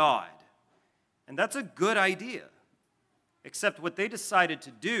our God. And that's a good idea. Except what they decided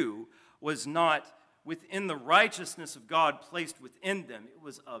to do was not within the righteousness of God placed within them. It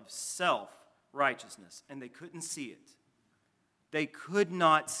was of self-righteousness. And they couldn't see it. They could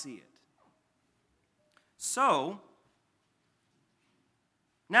not see it. So,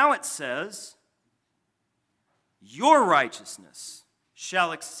 now it says, your righteousness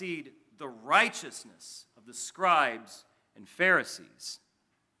shall exceed the righteousness of the scribes and Pharisees.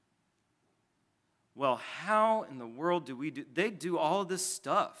 Well, how in the world do we do? They do all of this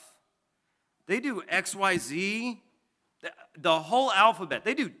stuff. They do X, Y, Z, the whole alphabet.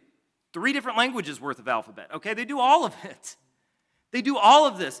 They do 3 different languages worth of alphabet. Okay, they do all of it. They do all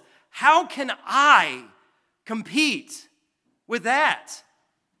of this. How can I compete with that?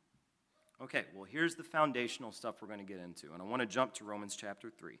 Okay, well, here's the foundational stuff we're going to get into, and I want to jump to Romans chapter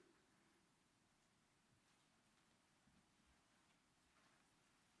 3.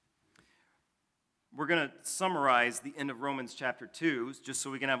 We're going to summarize the end of Romans chapter 2, just so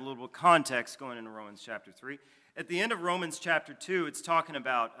we can have a little bit of context going into Romans chapter 3. At the end of Romans chapter 2, it's talking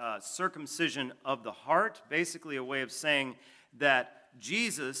about circumcision of the heart, basically a way of saying that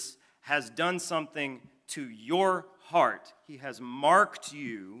Jesus has done something to your heart. He has marked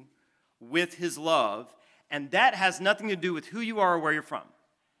you with his love, and that has nothing to do with who you are or where you're from.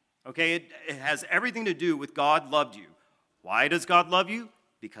 Okay, it has everything to do with God loved you. Why does God love you?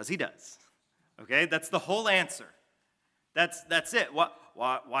 Because he does. Okay, that's the whole answer. That's it.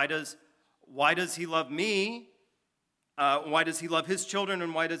 Why does he love me? Why does he love his children,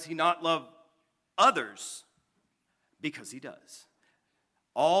 and why does he not love others? Because he does.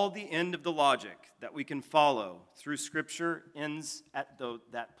 All the end of the logic that we can follow through Scripture ends at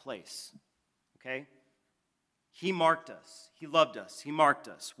that place. Okay? He marked us. He loved us. He marked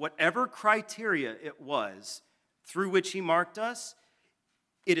us. Whatever criteria it was through which he marked us,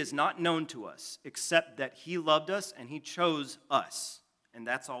 it is not known to us except that he loved us and he chose us. And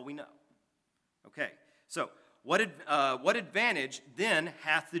that's all we know. Okay, so what advantage then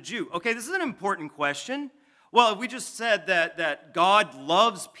hath the Jew? Okay, this is an important question. Well, we just said that God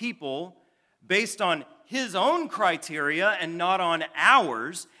loves people based on his own criteria and not on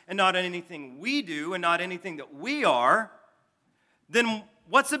ours, and not on anything we do and not anything that we are. Then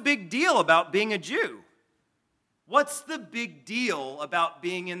what's the big deal about being a Jew? What's the big deal about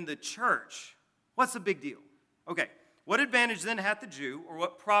being in the church? What's the big deal? Okay, what advantage then hath the Jew, or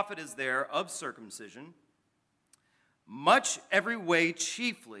what profit is there of circumcision? Much every way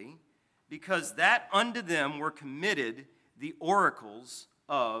chiefly, because that unto them were committed the oracles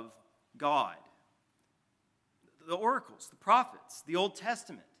of God. The oracles, the prophets, the Old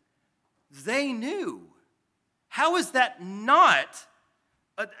Testament. They knew. How is that not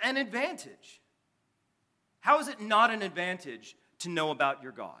an advantage? How is it not an advantage to know about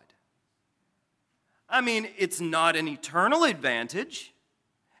your God? I mean, it's not an eternal advantage.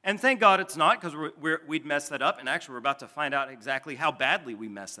 And thank God it's not, because we'd mess that up. And actually, we're about to find out exactly how badly we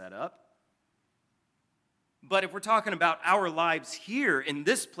mess that up. But if we're talking about our lives here, in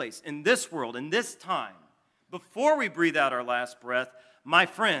this place, in this world, in this time, before we breathe out our last breath, my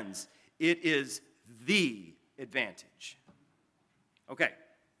friends, it is the advantage. Okay,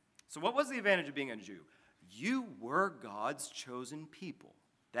 so what was the advantage of being a Jew? You were God's chosen people.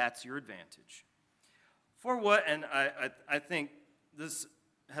 That's your advantage. For what, and I think this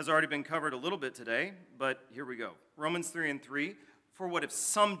has already been covered a little bit today, but here we go. Romans 3:3, for what if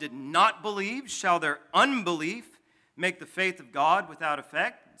some did not believe, shall their unbelief make the faith of God without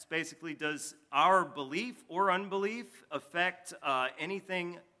effect? It's basically, does our belief or unbelief affect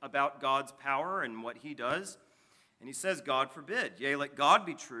anything about God's power and what he does? And he says, God forbid. Yea, let God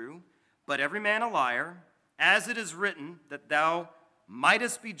be true, but every man a liar, as it is written, that thou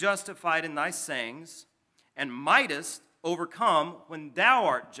mightest be justified in thy sayings, and mightest overcome when thou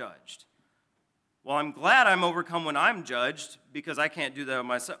art judged. Well, I'm glad I'm overcome when I'm judged, because I can't do that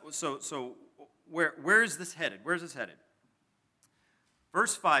myself. So where is this headed? Where's this headed?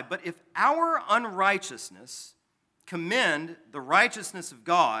 Verse 5, but if our unrighteousness commend the righteousness of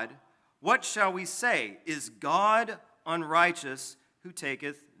God, what shall we say? Is God unrighteous who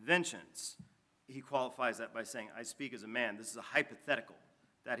taketh vengeance? He qualifies that by saying, I speak as a man. This is a hypothetical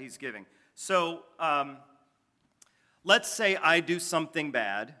that he's giving. So let's say I do something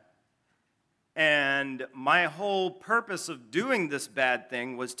bad, and my whole purpose of doing this bad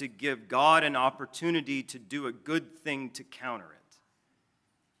thing was to give God an opportunity to do a good thing to counter it.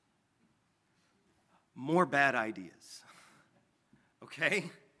 More bad ideas. Okay?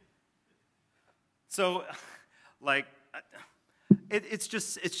 So, like, it's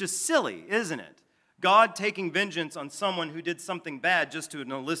just silly, isn't it? God taking vengeance on someone who did something bad just to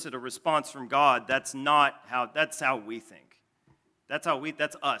elicit a response from God, that's how we think. That's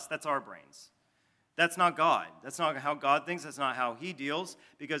us, that's our brains. That's not God. That's not how God thinks, that's not how he deals,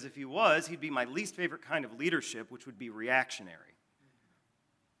 because if he was, he'd be my least favorite kind of leadership, which would be reactionary.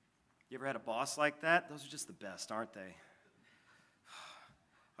 You ever had a boss like that? Those are just the best, aren't they?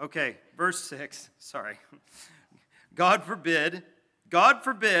 Okay, verse 6, sorry. God forbid,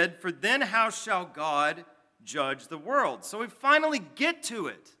 for then how shall God judge the world? So we finally get to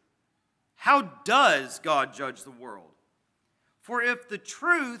it. How does God judge the world? For if the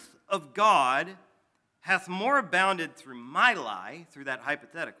truth of God hath more abounded through my lie, through that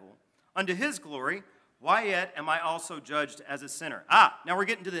hypothetical, unto his glory, why yet am I also judged as a sinner? Now we're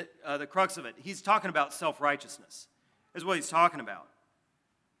getting to the crux of it. He's talking about self-righteousness, is what he's talking about.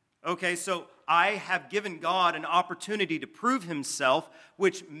 Okay, so I have given God an opportunity to prove himself,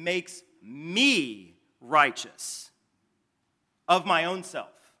 which makes me righteous of my own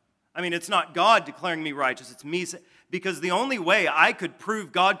self. I mean, it's not God declaring me righteous, it's me. Because the only way I could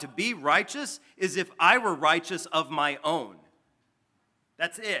prove God to be righteous is if I were righteous of my own.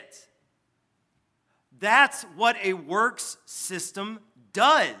 That's it. That's what a works system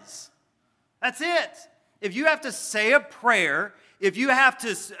does. That's it. If you have to say a prayer, if you have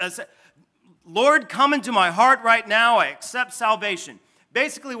to say, Lord, come into my heart right now, I accept salvation.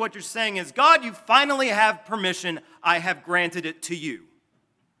 Basically what you're saying is, God, you finally have permission. I have granted it to you.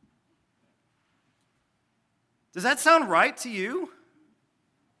 Does that sound right to you?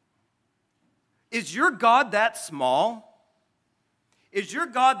 Is your God that small? Is your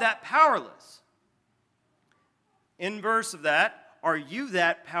God that powerless? Inverse of that, are you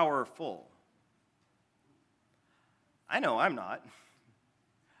that powerful? I know I'm not.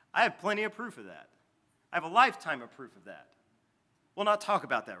 I have plenty of proof of that. I have a lifetime of proof of that. We'll not talk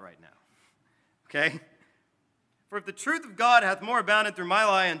about that right now. Okay? For if the truth of God hath more abounded through my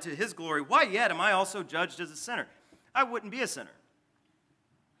lie unto his glory, why yet am I also judged as a sinner? I wouldn't be a sinner.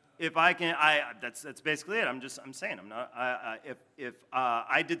 If I can, that's basically it. I'm saying, I'm not. If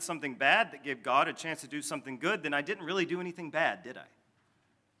I did something bad that gave God a chance to do something good, then I didn't really do anything bad, did I?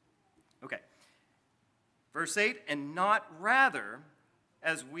 Okay. Verse 8, and not rather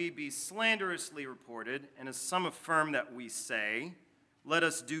as we be slanderously reported, and as some affirm that we say, let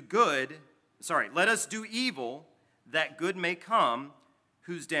us do evil, that good may come,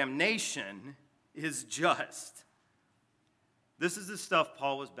 whose damnation is just. This is the stuff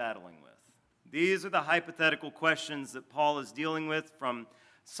Paul was battling with. These are the hypothetical questions that Paul is dealing with from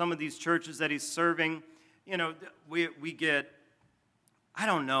some of these churches that he's serving. You know, we get, I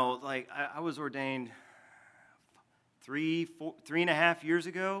don't know, like I was ordained 3.5 years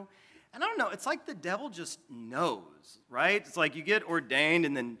ago, and I don't know, it's like the devil just knows, right? It's like you get ordained,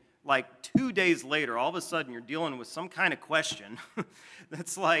 and then like 2 days later, all of a sudden you're dealing with some kind of question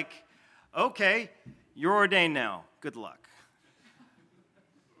that's like, okay, you're ordained now, good luck.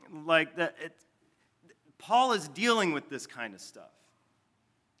 Like that, Paul is dealing with this kind of stuff.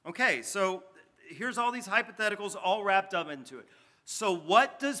 Okay, so here's all these hypotheticals all wrapped up into it. So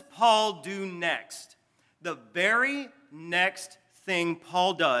what does Paul do next? The very next thing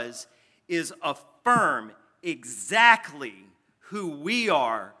Paul does is affirm exactly who we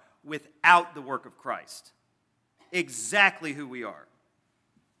are without the work of Christ. Exactly who we are.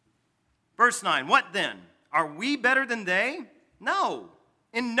 Verse 9, what then? Are we better than they? No,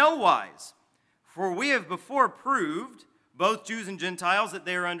 in no wise. For we have before proved, both Jews and Gentiles, that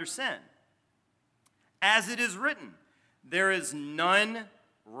they are under sin. As it is written, there is none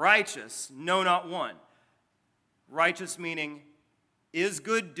righteous, no, not one. Righteous meaning is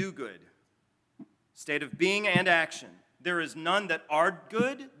good, do good. State of being and action. There is none that are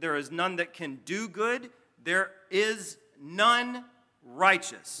good. There is none that can do good. There is none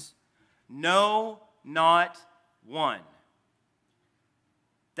righteous. No, not one.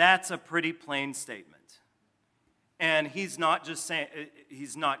 That's a pretty plain statement. And he's not just saying,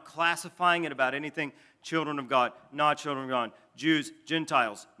 he's not classifying it about anything. Children of God, not children of God. Jews,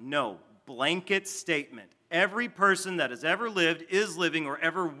 Gentiles. No, blanket statement. Every person that has ever lived, is living, or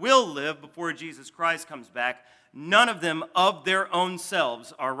ever will live before Jesus Christ comes back, none of them of their own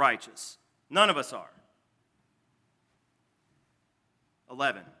selves are righteous. None of us are.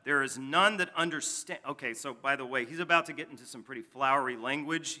 11, there is none that understand. Okay, so by the way, he's about to get into some pretty flowery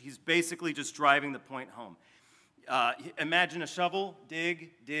language. He's basically just driving the point home. Imagine a shovel,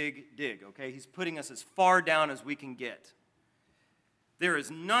 dig, dig, dig. Okay, he's putting us as far down as we can get. There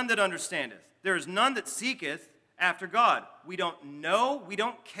is none that understandeth. There is none that seeketh after God. We don't know, we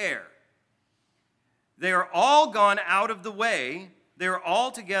don't care. They are all gone out of the way. They are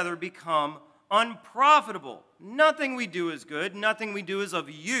altogether become unprofitable. Nothing we do is good. Nothing we do is of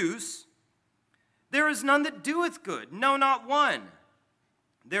use. There is none that doeth good. No, not one.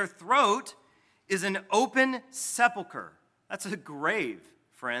 Their throat is an open sepulcher. That's a grave,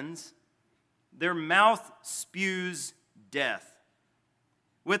 friends. Their mouth spews death.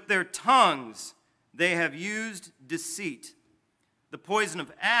 With their tongues they have used deceit. The poison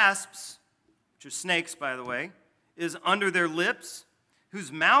of asps, which are snakes, by the way, is under their lips,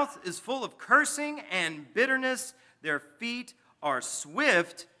 whose mouth is full of cursing and bitterness. Their feet are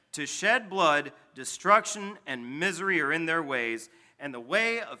swift to shed blood. Destruction and misery are in their ways, and the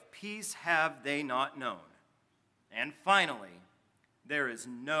way of peace have they not known. And finally, there is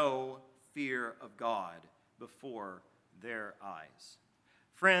no fear of God before their eyes.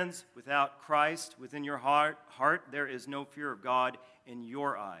 Friends, without Christ within your heart, there is no fear of God in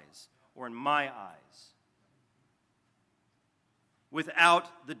your eyes or in my eyes.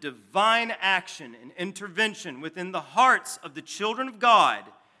 Without the divine action and intervention within the hearts of the children of God,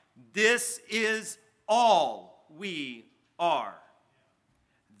 this is all we are.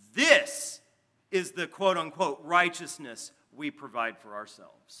 This is the quote-unquote righteousness we provide for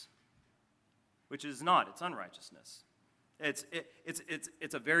ourselves, which is not. It's unrighteousness. It's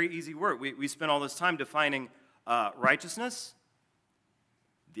a very easy word. We spend all this time defining righteousness.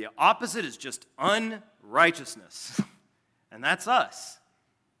 The opposite is just unrighteousness, and that's us.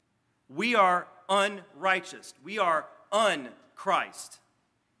 We are unrighteous. We are un-Christ.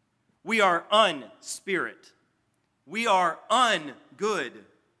 We are un-spirit. We are un-good.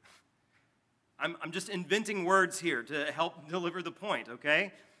 I'm just inventing words here to help deliver the point,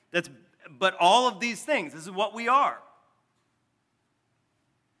 okay? But all of these things, this is what we are.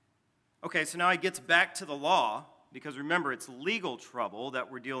 Okay, so now it gets back to the law, because remember, it's legal trouble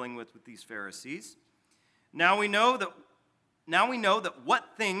that we're dealing with these Pharisees. Now we know that what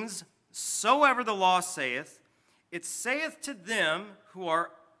things soever the law saith, it saith to them who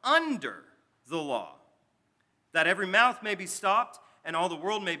are under the law, that every mouth may be stopped and all the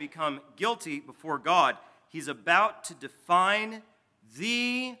world may become guilty before God. He's about to define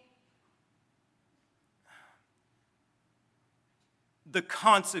the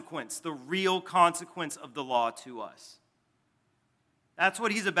consequence, the real consequence of the law to us. That's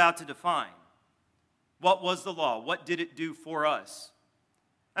what he's about to define. What was the law? What did it do for us?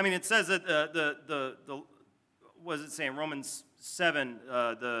 I mean, it says that what does it say in Romans 7?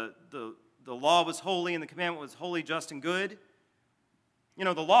 The law was holy and the commandment was holy, just, and good. You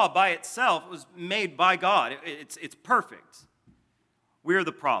know, the law by itself was made by God. It's perfect. We're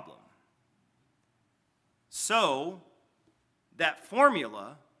the problem. So, that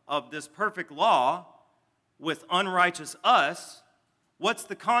formula of this perfect law with unrighteous us, what's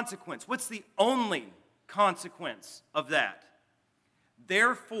the consequence? What's the only consequence of that?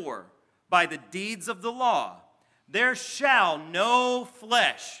 Therefore, by the deeds of the law, there shall no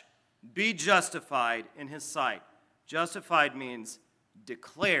flesh be justified in his sight. Justified means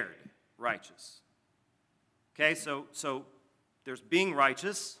declared righteous. Okay, so there's being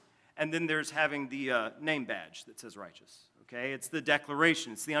righteous, and then there's having the name badge that says righteous. Okay, it's the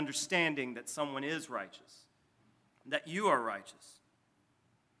declaration, it's the understanding that someone is righteous, that you are righteous.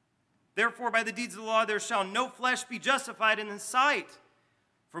 Therefore, by the deeds of the law, there shall no flesh be justified in his sight.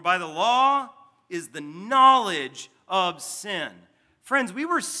 For by the law is the knowledge of sin. Friends, we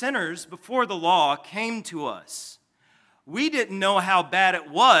were sinners before the law came to us. We didn't know how bad it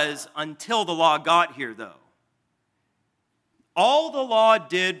was until the law got here, though. All the law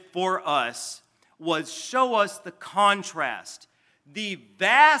did for us was show us the contrast, the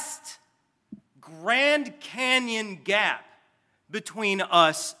vast Grand Canyon gap between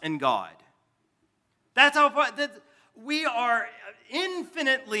us and God. That's how far that we are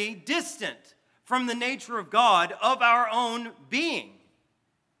infinitely distant from the nature of God, of our own being.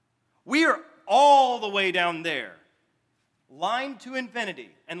 We are all the way down there. Line to infinity,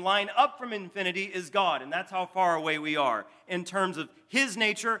 and line up from infinity is God, and that's how far away we are in terms of his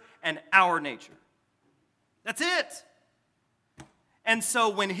nature and our nature. That's it. And so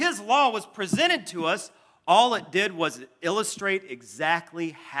when his law was presented to us, all it did was illustrate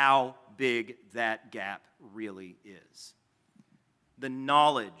exactly how big that gap really is. The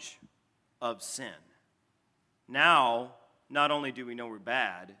knowledge of sin. Now, not only do we know we're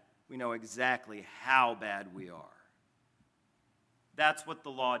bad, we know exactly how bad we are. That's what the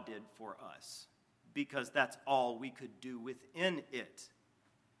law did for us, because that's all we could do within it.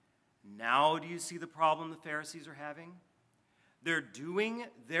 Now, do you see the problem the Pharisees are having? They're doing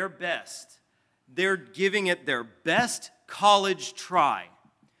their best. They're giving it their best college try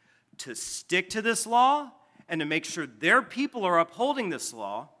to stick to this law and to make sure their people are upholding this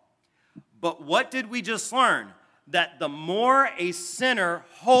law. But what did we just learn? That the more a sinner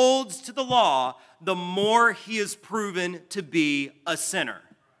holds to the law, the more he is proven to be a sinner.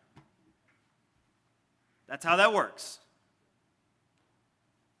 That's how that works.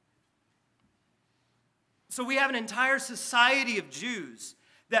 So we have an entire society of Jews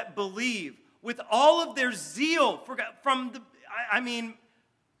that believe with all of their zeal for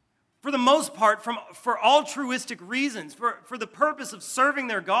the most part, for altruistic reasons, for the purpose of serving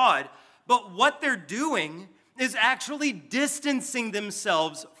their God, but what they're doing is actually distancing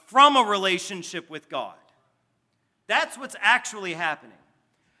themselves from a relationship with God. That's what's actually happening.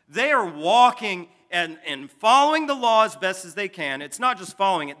 They are walking and following the law as best as they can. It's not just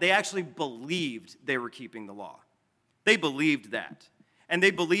following it. They actually believed they were keeping the law. They believed that. And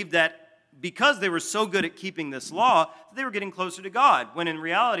they believed that because they were so good at keeping this law, that they were getting closer to God, when in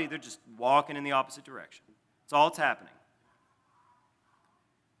reality, they're just walking in the opposite direction. That's all that's happening.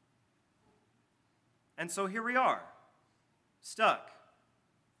 And so here we are, stuck.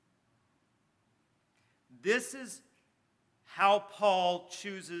 this is how Paul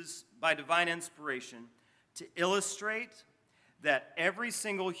chooses, by divine inspiration, to illustrate that every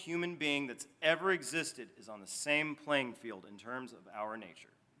single human being that's ever existed is on the same playing field in terms of our nature.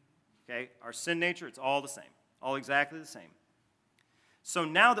 Okay? Our sin nature, it's all the same. All exactly the same. So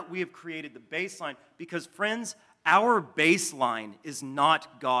now that we have created the baseline, because friends, our baseline is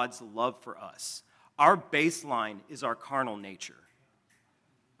not God's love for us. Our baseline is our carnal nature.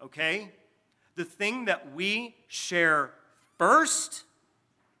 Okay? The thing that we share first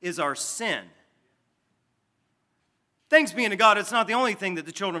is our sin. Thanks be to God, it's not the only thing that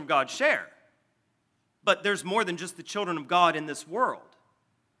the children of God share. But there's more than just the children of God in this world.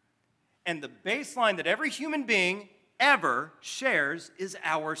 And the baseline that every human being ever shares is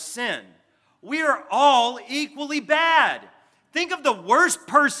our sin. We are all equally bad. Think of the worst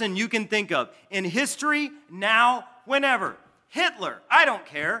person you can think of in history, now, whenever. Hitler, I don't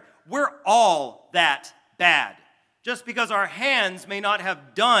care. We're all that bad. Just because our hands may not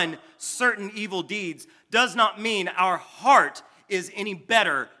have done certain evil deeds does not mean our heart is any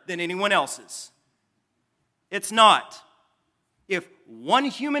better than anyone else's. It's not. If one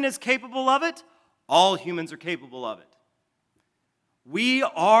human is capable of it, all humans are capable of it. We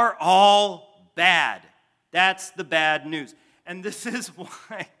are all bad. That's the bad news. And this is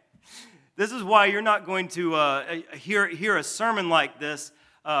why you're not going to hear a sermon like this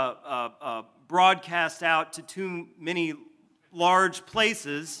broadcast out to too many large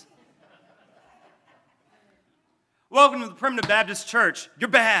places. Welcome to the Primitive Baptist Church. You're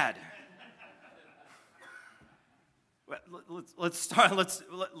bad. Let's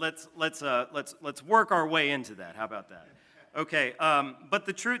work our way into that. How about that? Okay. But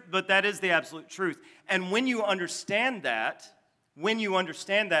that is the absolute truth. And when you understand that,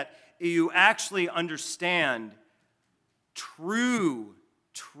 you actually understand true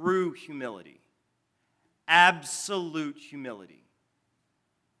humility. Absolute humility.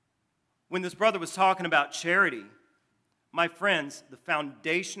 When this brother was talking about charity, my friends, the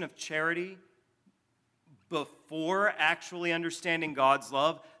foundation of charity, before actually understanding God's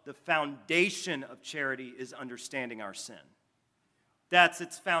love, the foundation of charity is understanding our sin. That's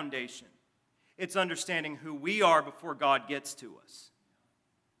its foundation. It's understanding who we are before God gets to us.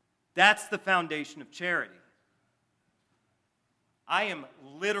 That's the foundation of charity. I am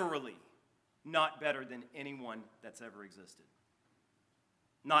literally not better than anyone that's ever existed.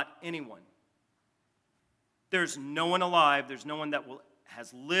 Not anyone. There's no one alive, there's no one that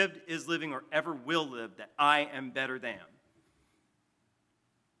has lived, is living, or ever will live that I am better than.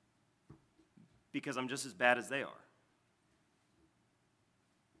 Because I'm just as bad as they are.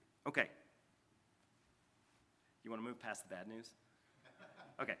 Okay. You want to move past the bad news?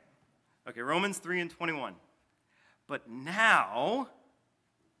 Okay, Romans 3:21. But now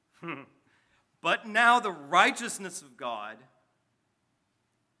the righteousness of God,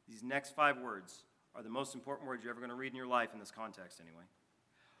 these next 5 words are the most important words you're ever going to read in your life in this context anyway.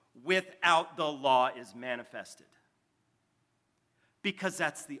 Without the law is manifested. Because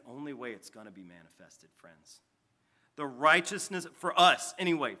that's the only way it's going to be manifested, friends. The righteousness, for us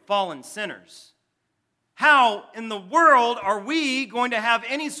anyway, fallen sinners. How in the world are we going to have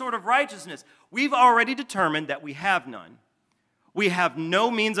any sort of righteousness? We've already determined that we have none. We have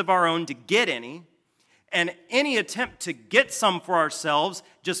no means of our own to get any, and any attempt to get some for ourselves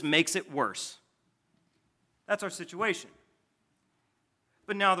just makes it worse. That's our situation.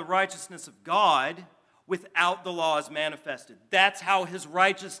 But now the righteousness of God without the law is manifested. That's how his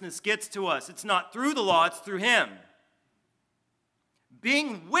righteousness gets to us. It's not through the law, it's through him.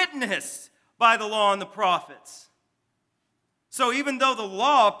 Being witnessed by the law and the prophets. So even though the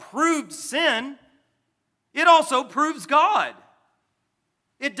law proved sin, it also proves God.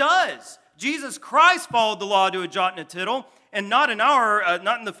 It does. Jesus Christ followed the law to a jot and a tittle, and not in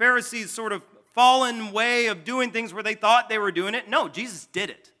the Pharisees' sort of fallen way of doing things where they thought they were doing it. No, Jesus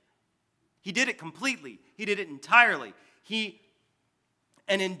did it. He did it completely. He did it entirely.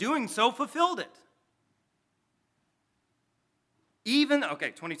 And in doing so, fulfilled it.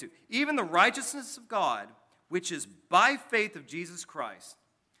 22. Even the righteousness of God, which is by faith of Jesus Christ,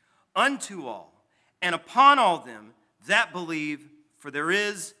 unto all, and upon all them that believe, for there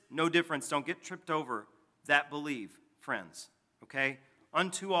is no difference. Don't get tripped over that believe, friends. Okay?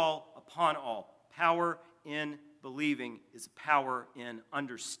 Unto all, upon all. Power in believing is power in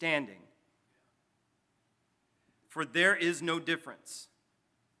understanding. For there is no difference.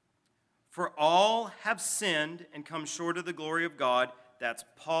 For all have sinned and come short of the glory of God. That's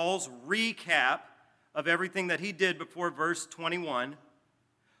Paul's recap of everything that he did before verse 21.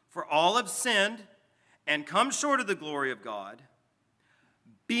 For all have sinned and come short of the glory of God,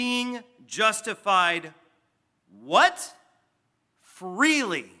 being justified What?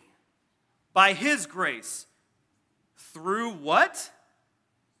 Freely, by his grace, through what?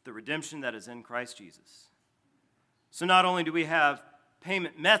 The redemption that is in Christ Jesus. So not only do we have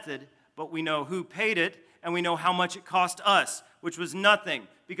payment method, but we know who paid it, and we know how much it cost us, which was nothing,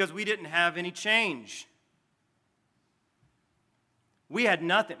 because we didn't have any change. We had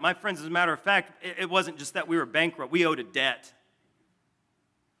nothing. My friends, as a matter of fact, it wasn't just that we were bankrupt. We owed a debt.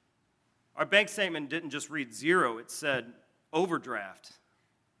 Our bank statement didn't just read zero. It said overdraft.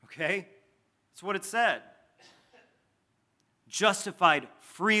 Okay? That's what it said. Justified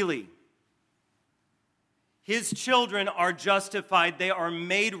freely. His children are justified. They are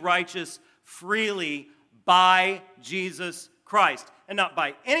made righteous freely by Jesus Christ, and not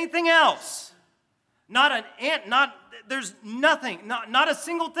by anything else. There's nothing, not a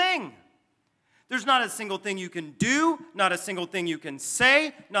single thing. There's not a single thing you can do, not a single thing you can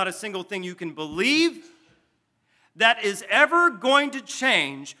say, not a single thing you can believe that is ever going to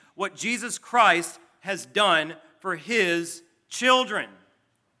change what Jesus Christ has done for his children.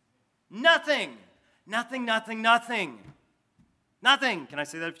 Nothing. Nothing, nothing, nothing. Nothing. Can I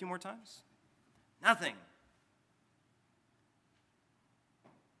say that a few more times? Nothing.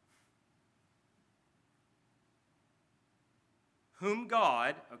 Whom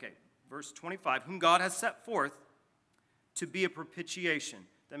God, verse 25, whom God has set forth to be a propitiation.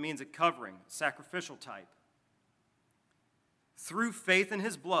 That means a covering, sacrificial type. Through faith in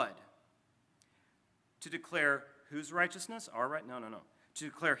his blood, to declare whose righteousness? Our right? No. To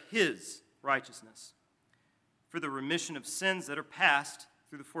declare his righteousness for the remission of sins that are past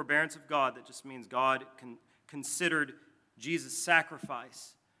through the forbearance of God. That just means God considered Jesus'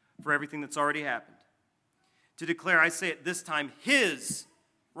 sacrifice for everything that's already happened. To declare, I say at this time, his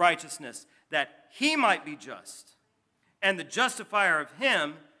righteousness, that he might be just, and the justifier of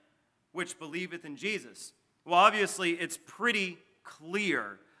him which believeth in Jesus. Well, obviously, it's pretty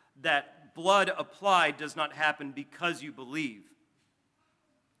clear that blood applied does not happen because you believe.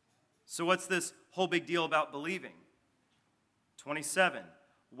 So what's this whole big deal about believing? 27,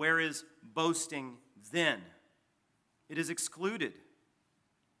 where is boasting then? It is excluded.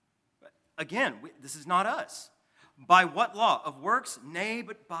 Again, this is not us. By what law? Of works? Nay,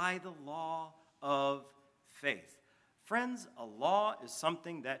 but by the law of faith. Friends, a law is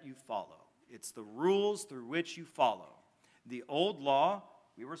something that you follow. It's the rules through which you follow. The old law,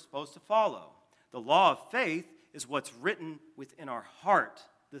 we were supposed to follow. The law of faith is what's written within our heart,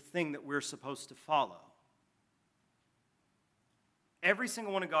 the thing that we're supposed to follow. Every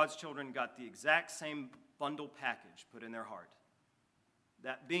single one of God's children got the exact same bundle package put in their heart.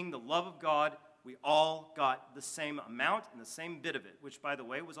 That being the love of God, we all got the same amount and the same bit of it, which, by the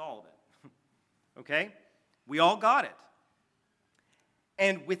way, was all of it. Okay? We all got it.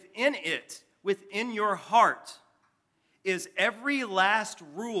 And within it, within your heart, is every last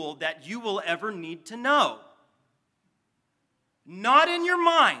rule that you will ever need to know. Not in your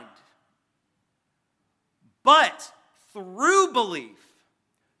mind, but through belief,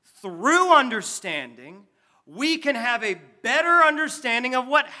 through understanding, we can have a better understanding of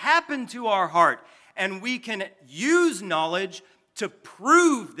what happened to our heart, and we can use knowledge to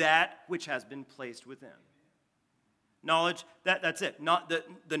prove that which has been placed within. Knowledge, that's it. Not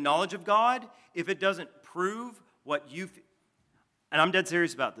the knowledge of God, if it doesn't prove what you feel. And I'm dead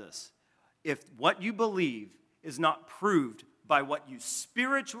serious about this. If what you believe is not proved by what you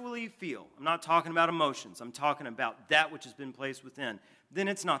spiritually feel, I'm not talking about emotions, I'm talking about that which has been placed within, then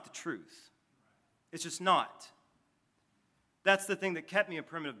it's not the truth. It's just not. That's the thing that kept me a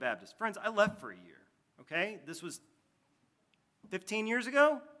primitive Baptist. Friends, I left for a year, okay? This was 15 years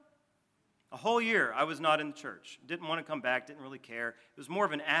ago. A whole year I was not in the church. Didn't want to come back, didn't really care. It was more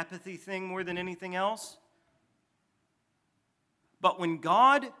of an apathy thing more than anything else. But when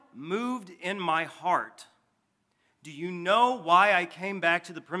God moved in my heart, do you know why I came back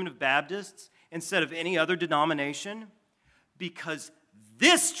to the Primitive Baptists instead of any other denomination? Because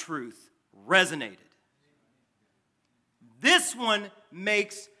this truth resonated. This one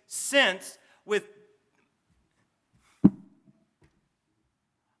makes sense with...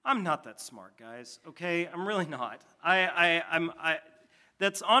 I'm not that smart, guys, okay? I'm really not.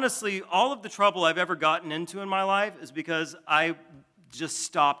 That's honestly, all of the trouble I've ever gotten into in my life is because I just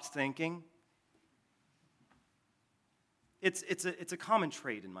stopped thinking. It's a common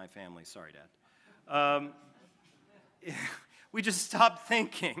trait in my family. Sorry, Dad. We just stopped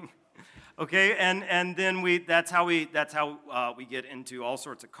thinking, okay? And then that's how we get into all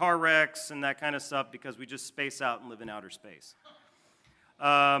sorts of car wrecks and that kind of stuff, because we just space out and live in outer space.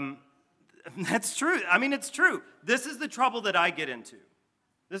 That's true. I mean, it's true. This is the trouble that I get into.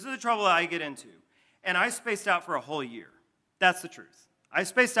 This is the trouble that I get into. And I spaced out for a whole year. That's the truth. I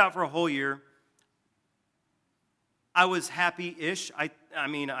spaced out for a whole year. I was happy-ish. I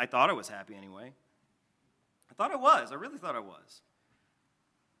thought I was happy anyway. I thought I was. I really thought I was.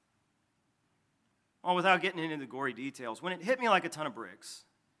 Well, without getting into the gory details, when it hit me like a ton of bricks,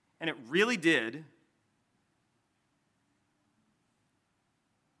 and it really did,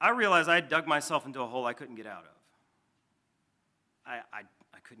 I realized I had dug myself into a hole I couldn't get out of.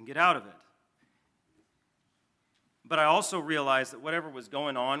 I couldn't get out of it. But I also realized that whatever was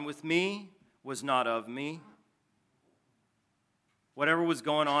going on with me was not of me. Whatever was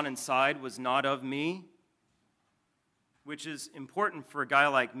going on inside was not of me, which is important for a guy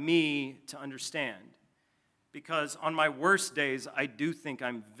like me to understand. Because on my worst days, I do think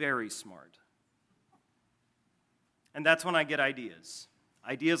I'm very smart. And that's when I get ideas.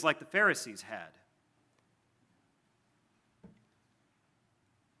 Ideas like the Pharisees had.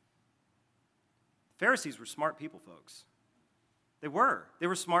 Pharisees were smart people, folks. They were. They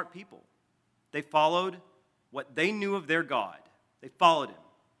were smart people. They followed what they knew of their God. They followed him.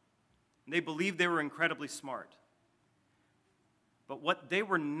 And they believed they were incredibly smart. But what they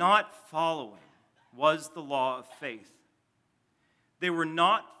were not following was the law of faith. They were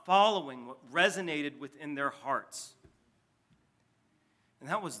not following what resonated within their hearts. And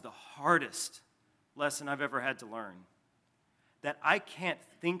that was the hardest lesson I've ever had to learn. That I can't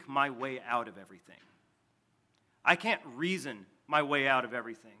think my way out of everything. I can't reason my way out of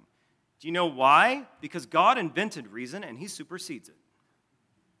everything. Do you know why? Because God invented reason and he supersedes it.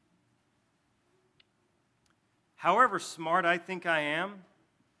 However smart I think I am,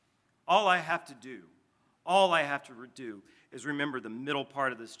 all I have to do is remember the middle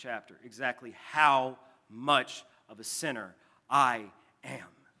part of this chapter, exactly how much of a sinner I am.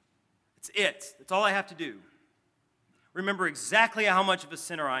 It's it. That's all I have to do. Remember exactly how much of a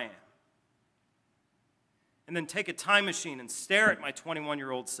sinner I am. And then take a time machine and stare at my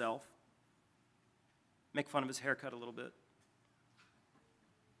 21-year-old self. Make fun of his haircut a little bit.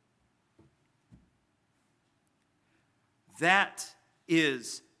 That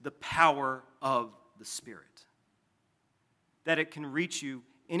is the power of the Spirit. That it can reach you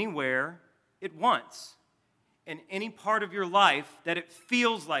anywhere it wants. In any part of your life that it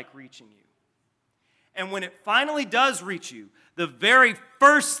feels like reaching you. And when it finally does reach you, the very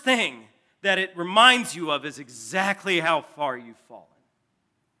first thing that it reminds you of is exactly how far you've fallen.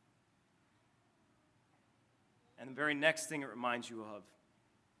 And the very next thing it reminds you of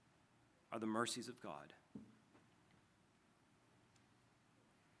are the mercies of God.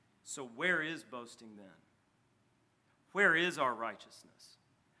 So where is boasting then? Where is our righteousness?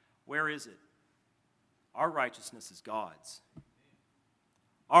 Where is it? Our righteousness is God's.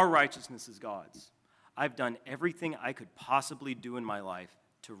 Our righteousness is God's. I've done everything I could possibly do in my life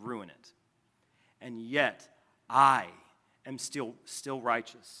to ruin it. And yet, I am still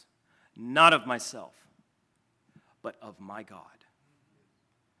righteous. Not of myself, but of my God.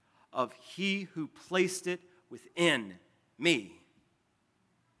 Of He who placed it within me.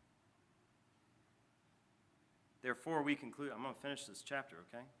 Therefore, we conclude, I'm going to finish this chapter,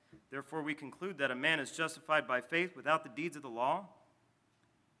 okay? Therefore, we conclude that a man is justified by faith without the deeds of the law.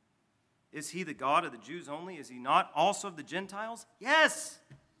 Is he the God of the Jews only? Is he not also of the Gentiles? Yes,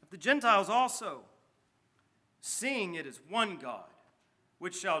 of the Gentiles also. Seeing it is one God,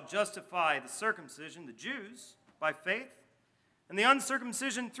 which shall justify the circumcision, the Jews, by faith, and the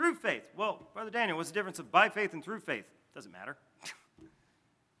uncircumcision through faith. Well, Brother Daniel, what's the difference of by faith and through faith? Doesn't matter.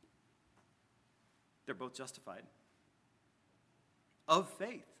 They're both justified. Of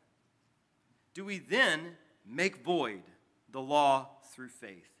faith. Do we then make void the law through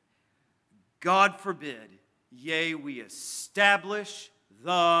faith? God forbid. Yea, we establish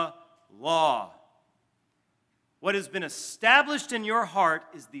the law. What has been established in your heart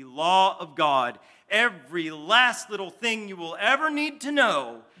is the law of God. Every last little thing you will ever need to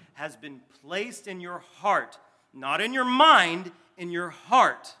know has been placed in your heart. Not in your mind, in your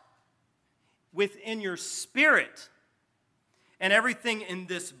heart. Within your spirit. And everything in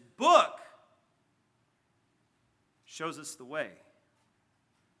this book shows us the way.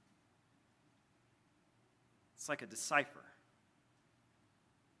 It's like a decipher.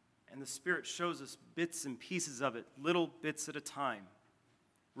 And the Spirit shows us bits and pieces of it, little bits at a time.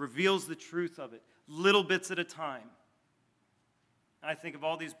 Reveals the truth of it, little bits at a time. I think of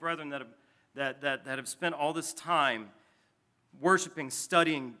all these brethren that have spent all this time worshiping,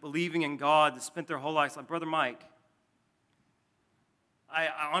 studying, believing in God, that spent their whole lives like Brother Mike. I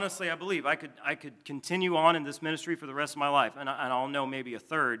honestly believe I could continue on in this ministry for the rest of my life, and I'll know maybe a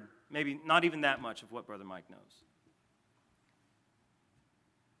third, maybe not even that much of what Brother Mike knows.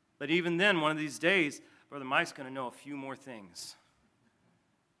 But even then, one of these days, Brother Mike's going to know a few more things.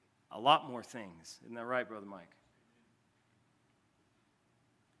 A lot more things. Isn't that right, Brother Mike?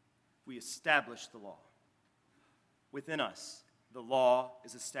 We establish the law. Within us, the law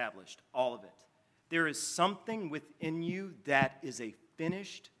is established, all of it. There is something within you that is a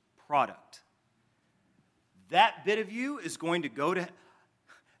finished product. That bit of you is going to go to,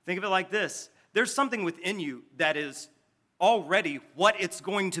 think of it like this. There's something within you that is already what it's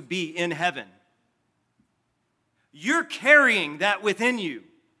going to be in heaven. You're carrying that within you.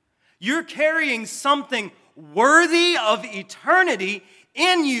 You're carrying something worthy of eternity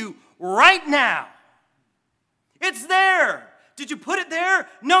in you right now. It's there. Did you put it there?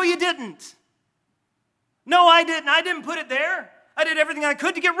 No, you didn't. No, I didn't. I didn't put it there. I did everything I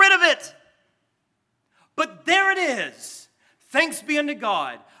could to get rid of it. But there it is. Thanks be unto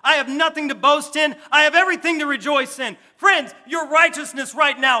God. I have nothing to boast in. I have everything to rejoice in. Friends, your righteousness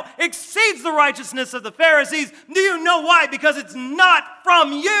right now exceeds the righteousness of the Pharisees. Do you know why? Because it's not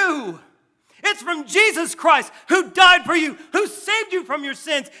from you. It's from Jesus Christ, who died for you, who saved you from your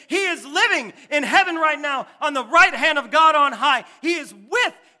sins. He is living in heaven right now on the right hand of God on high. He is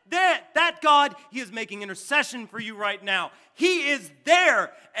with that God. He is making intercession for you right now. He is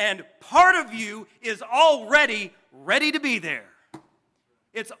there, and part of you is already ready to be there.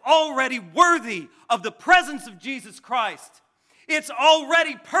 It's already worthy of the presence of Jesus Christ. It's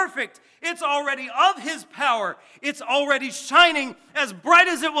already perfect. It's already of His power. It's already shining as bright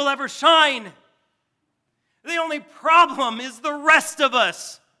as it will ever shine. The only problem is the rest of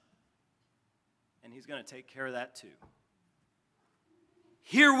us. And He's going to take care of that too.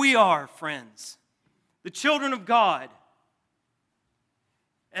 Here we are, friends, the children of God.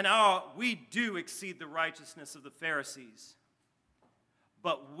 And we do exceed the righteousness of the Pharisees.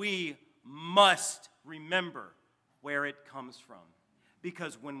 But we must remember where it comes from.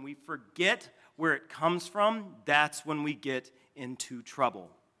 Because when we forget where it comes from, that's when we get into trouble.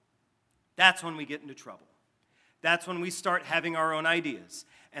 That's when we get into trouble. That's when we start having our own ideas,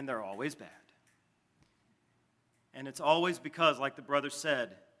 and they're always bad. And it's always because, like the brother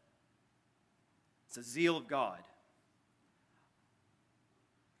said, it's a zeal of God.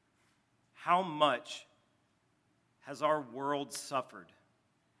 How much has our world suffered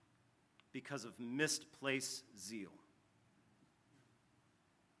because of misplaced zeal?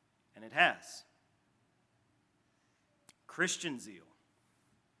 And it has. Christian zeal.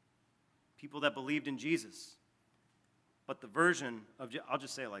 People that believed in Jesus. But the version of, I'll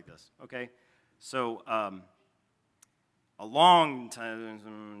just say it like this, okay? So, a long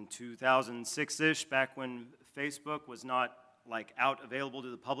time, 2006-ish, back when Facebook was not like out available to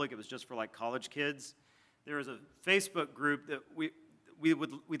the public, it was just for like college kids. There was a Facebook group that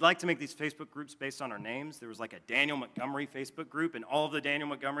we'd like to make these Facebook groups based on our names. There was like a Daniel Montgomery Facebook group, and all of the Daniel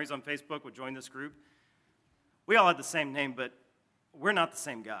Montgomerys on Facebook would join this group. We all had the same name, but we're not the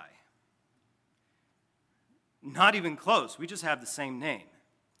same guy. Not even close. We just have the same name.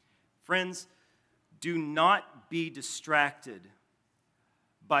 Friends, do not be distracted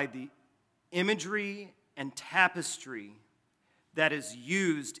by the imagery and tapestry that is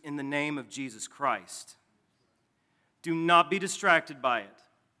used in the name of Jesus Christ. Do not be distracted by it.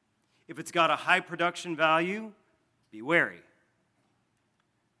 If it's got a high production value, be wary.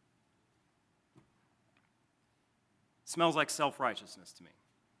 It smells like self-righteousness to me.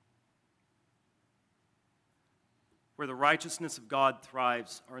 Where the righteousness of God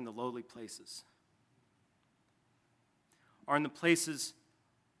thrives are in the lowly places, are in the places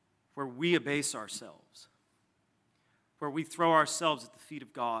where we abase ourselves, where we throw ourselves at the feet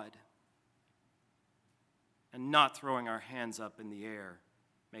of God and not throwing our hands up in the air,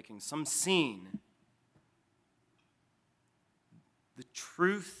 making some scene. The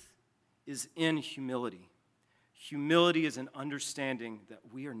truth is in humility. Humility is an understanding that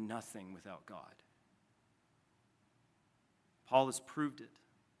we are nothing without God. Paul has proved it.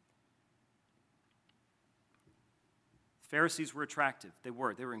 The Pharisees were attractive. They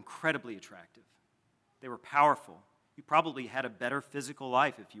were incredibly attractive. They were powerful. You probably had a better physical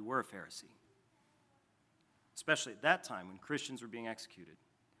life if you were a Pharisee, especially at that time when Christians were being executed.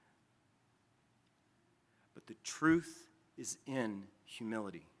 But the truth is in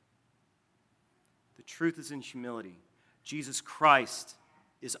humility. The truth is in humility. Jesus Christ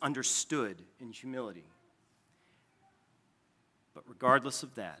is understood in humility. But regardless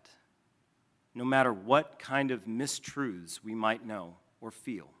of that, no matter what kind of mistruths we might know or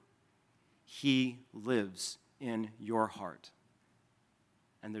feel, He lives in your heart.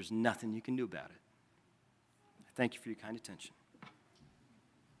 And there's nothing you can do about it. I thank you for your kind attention.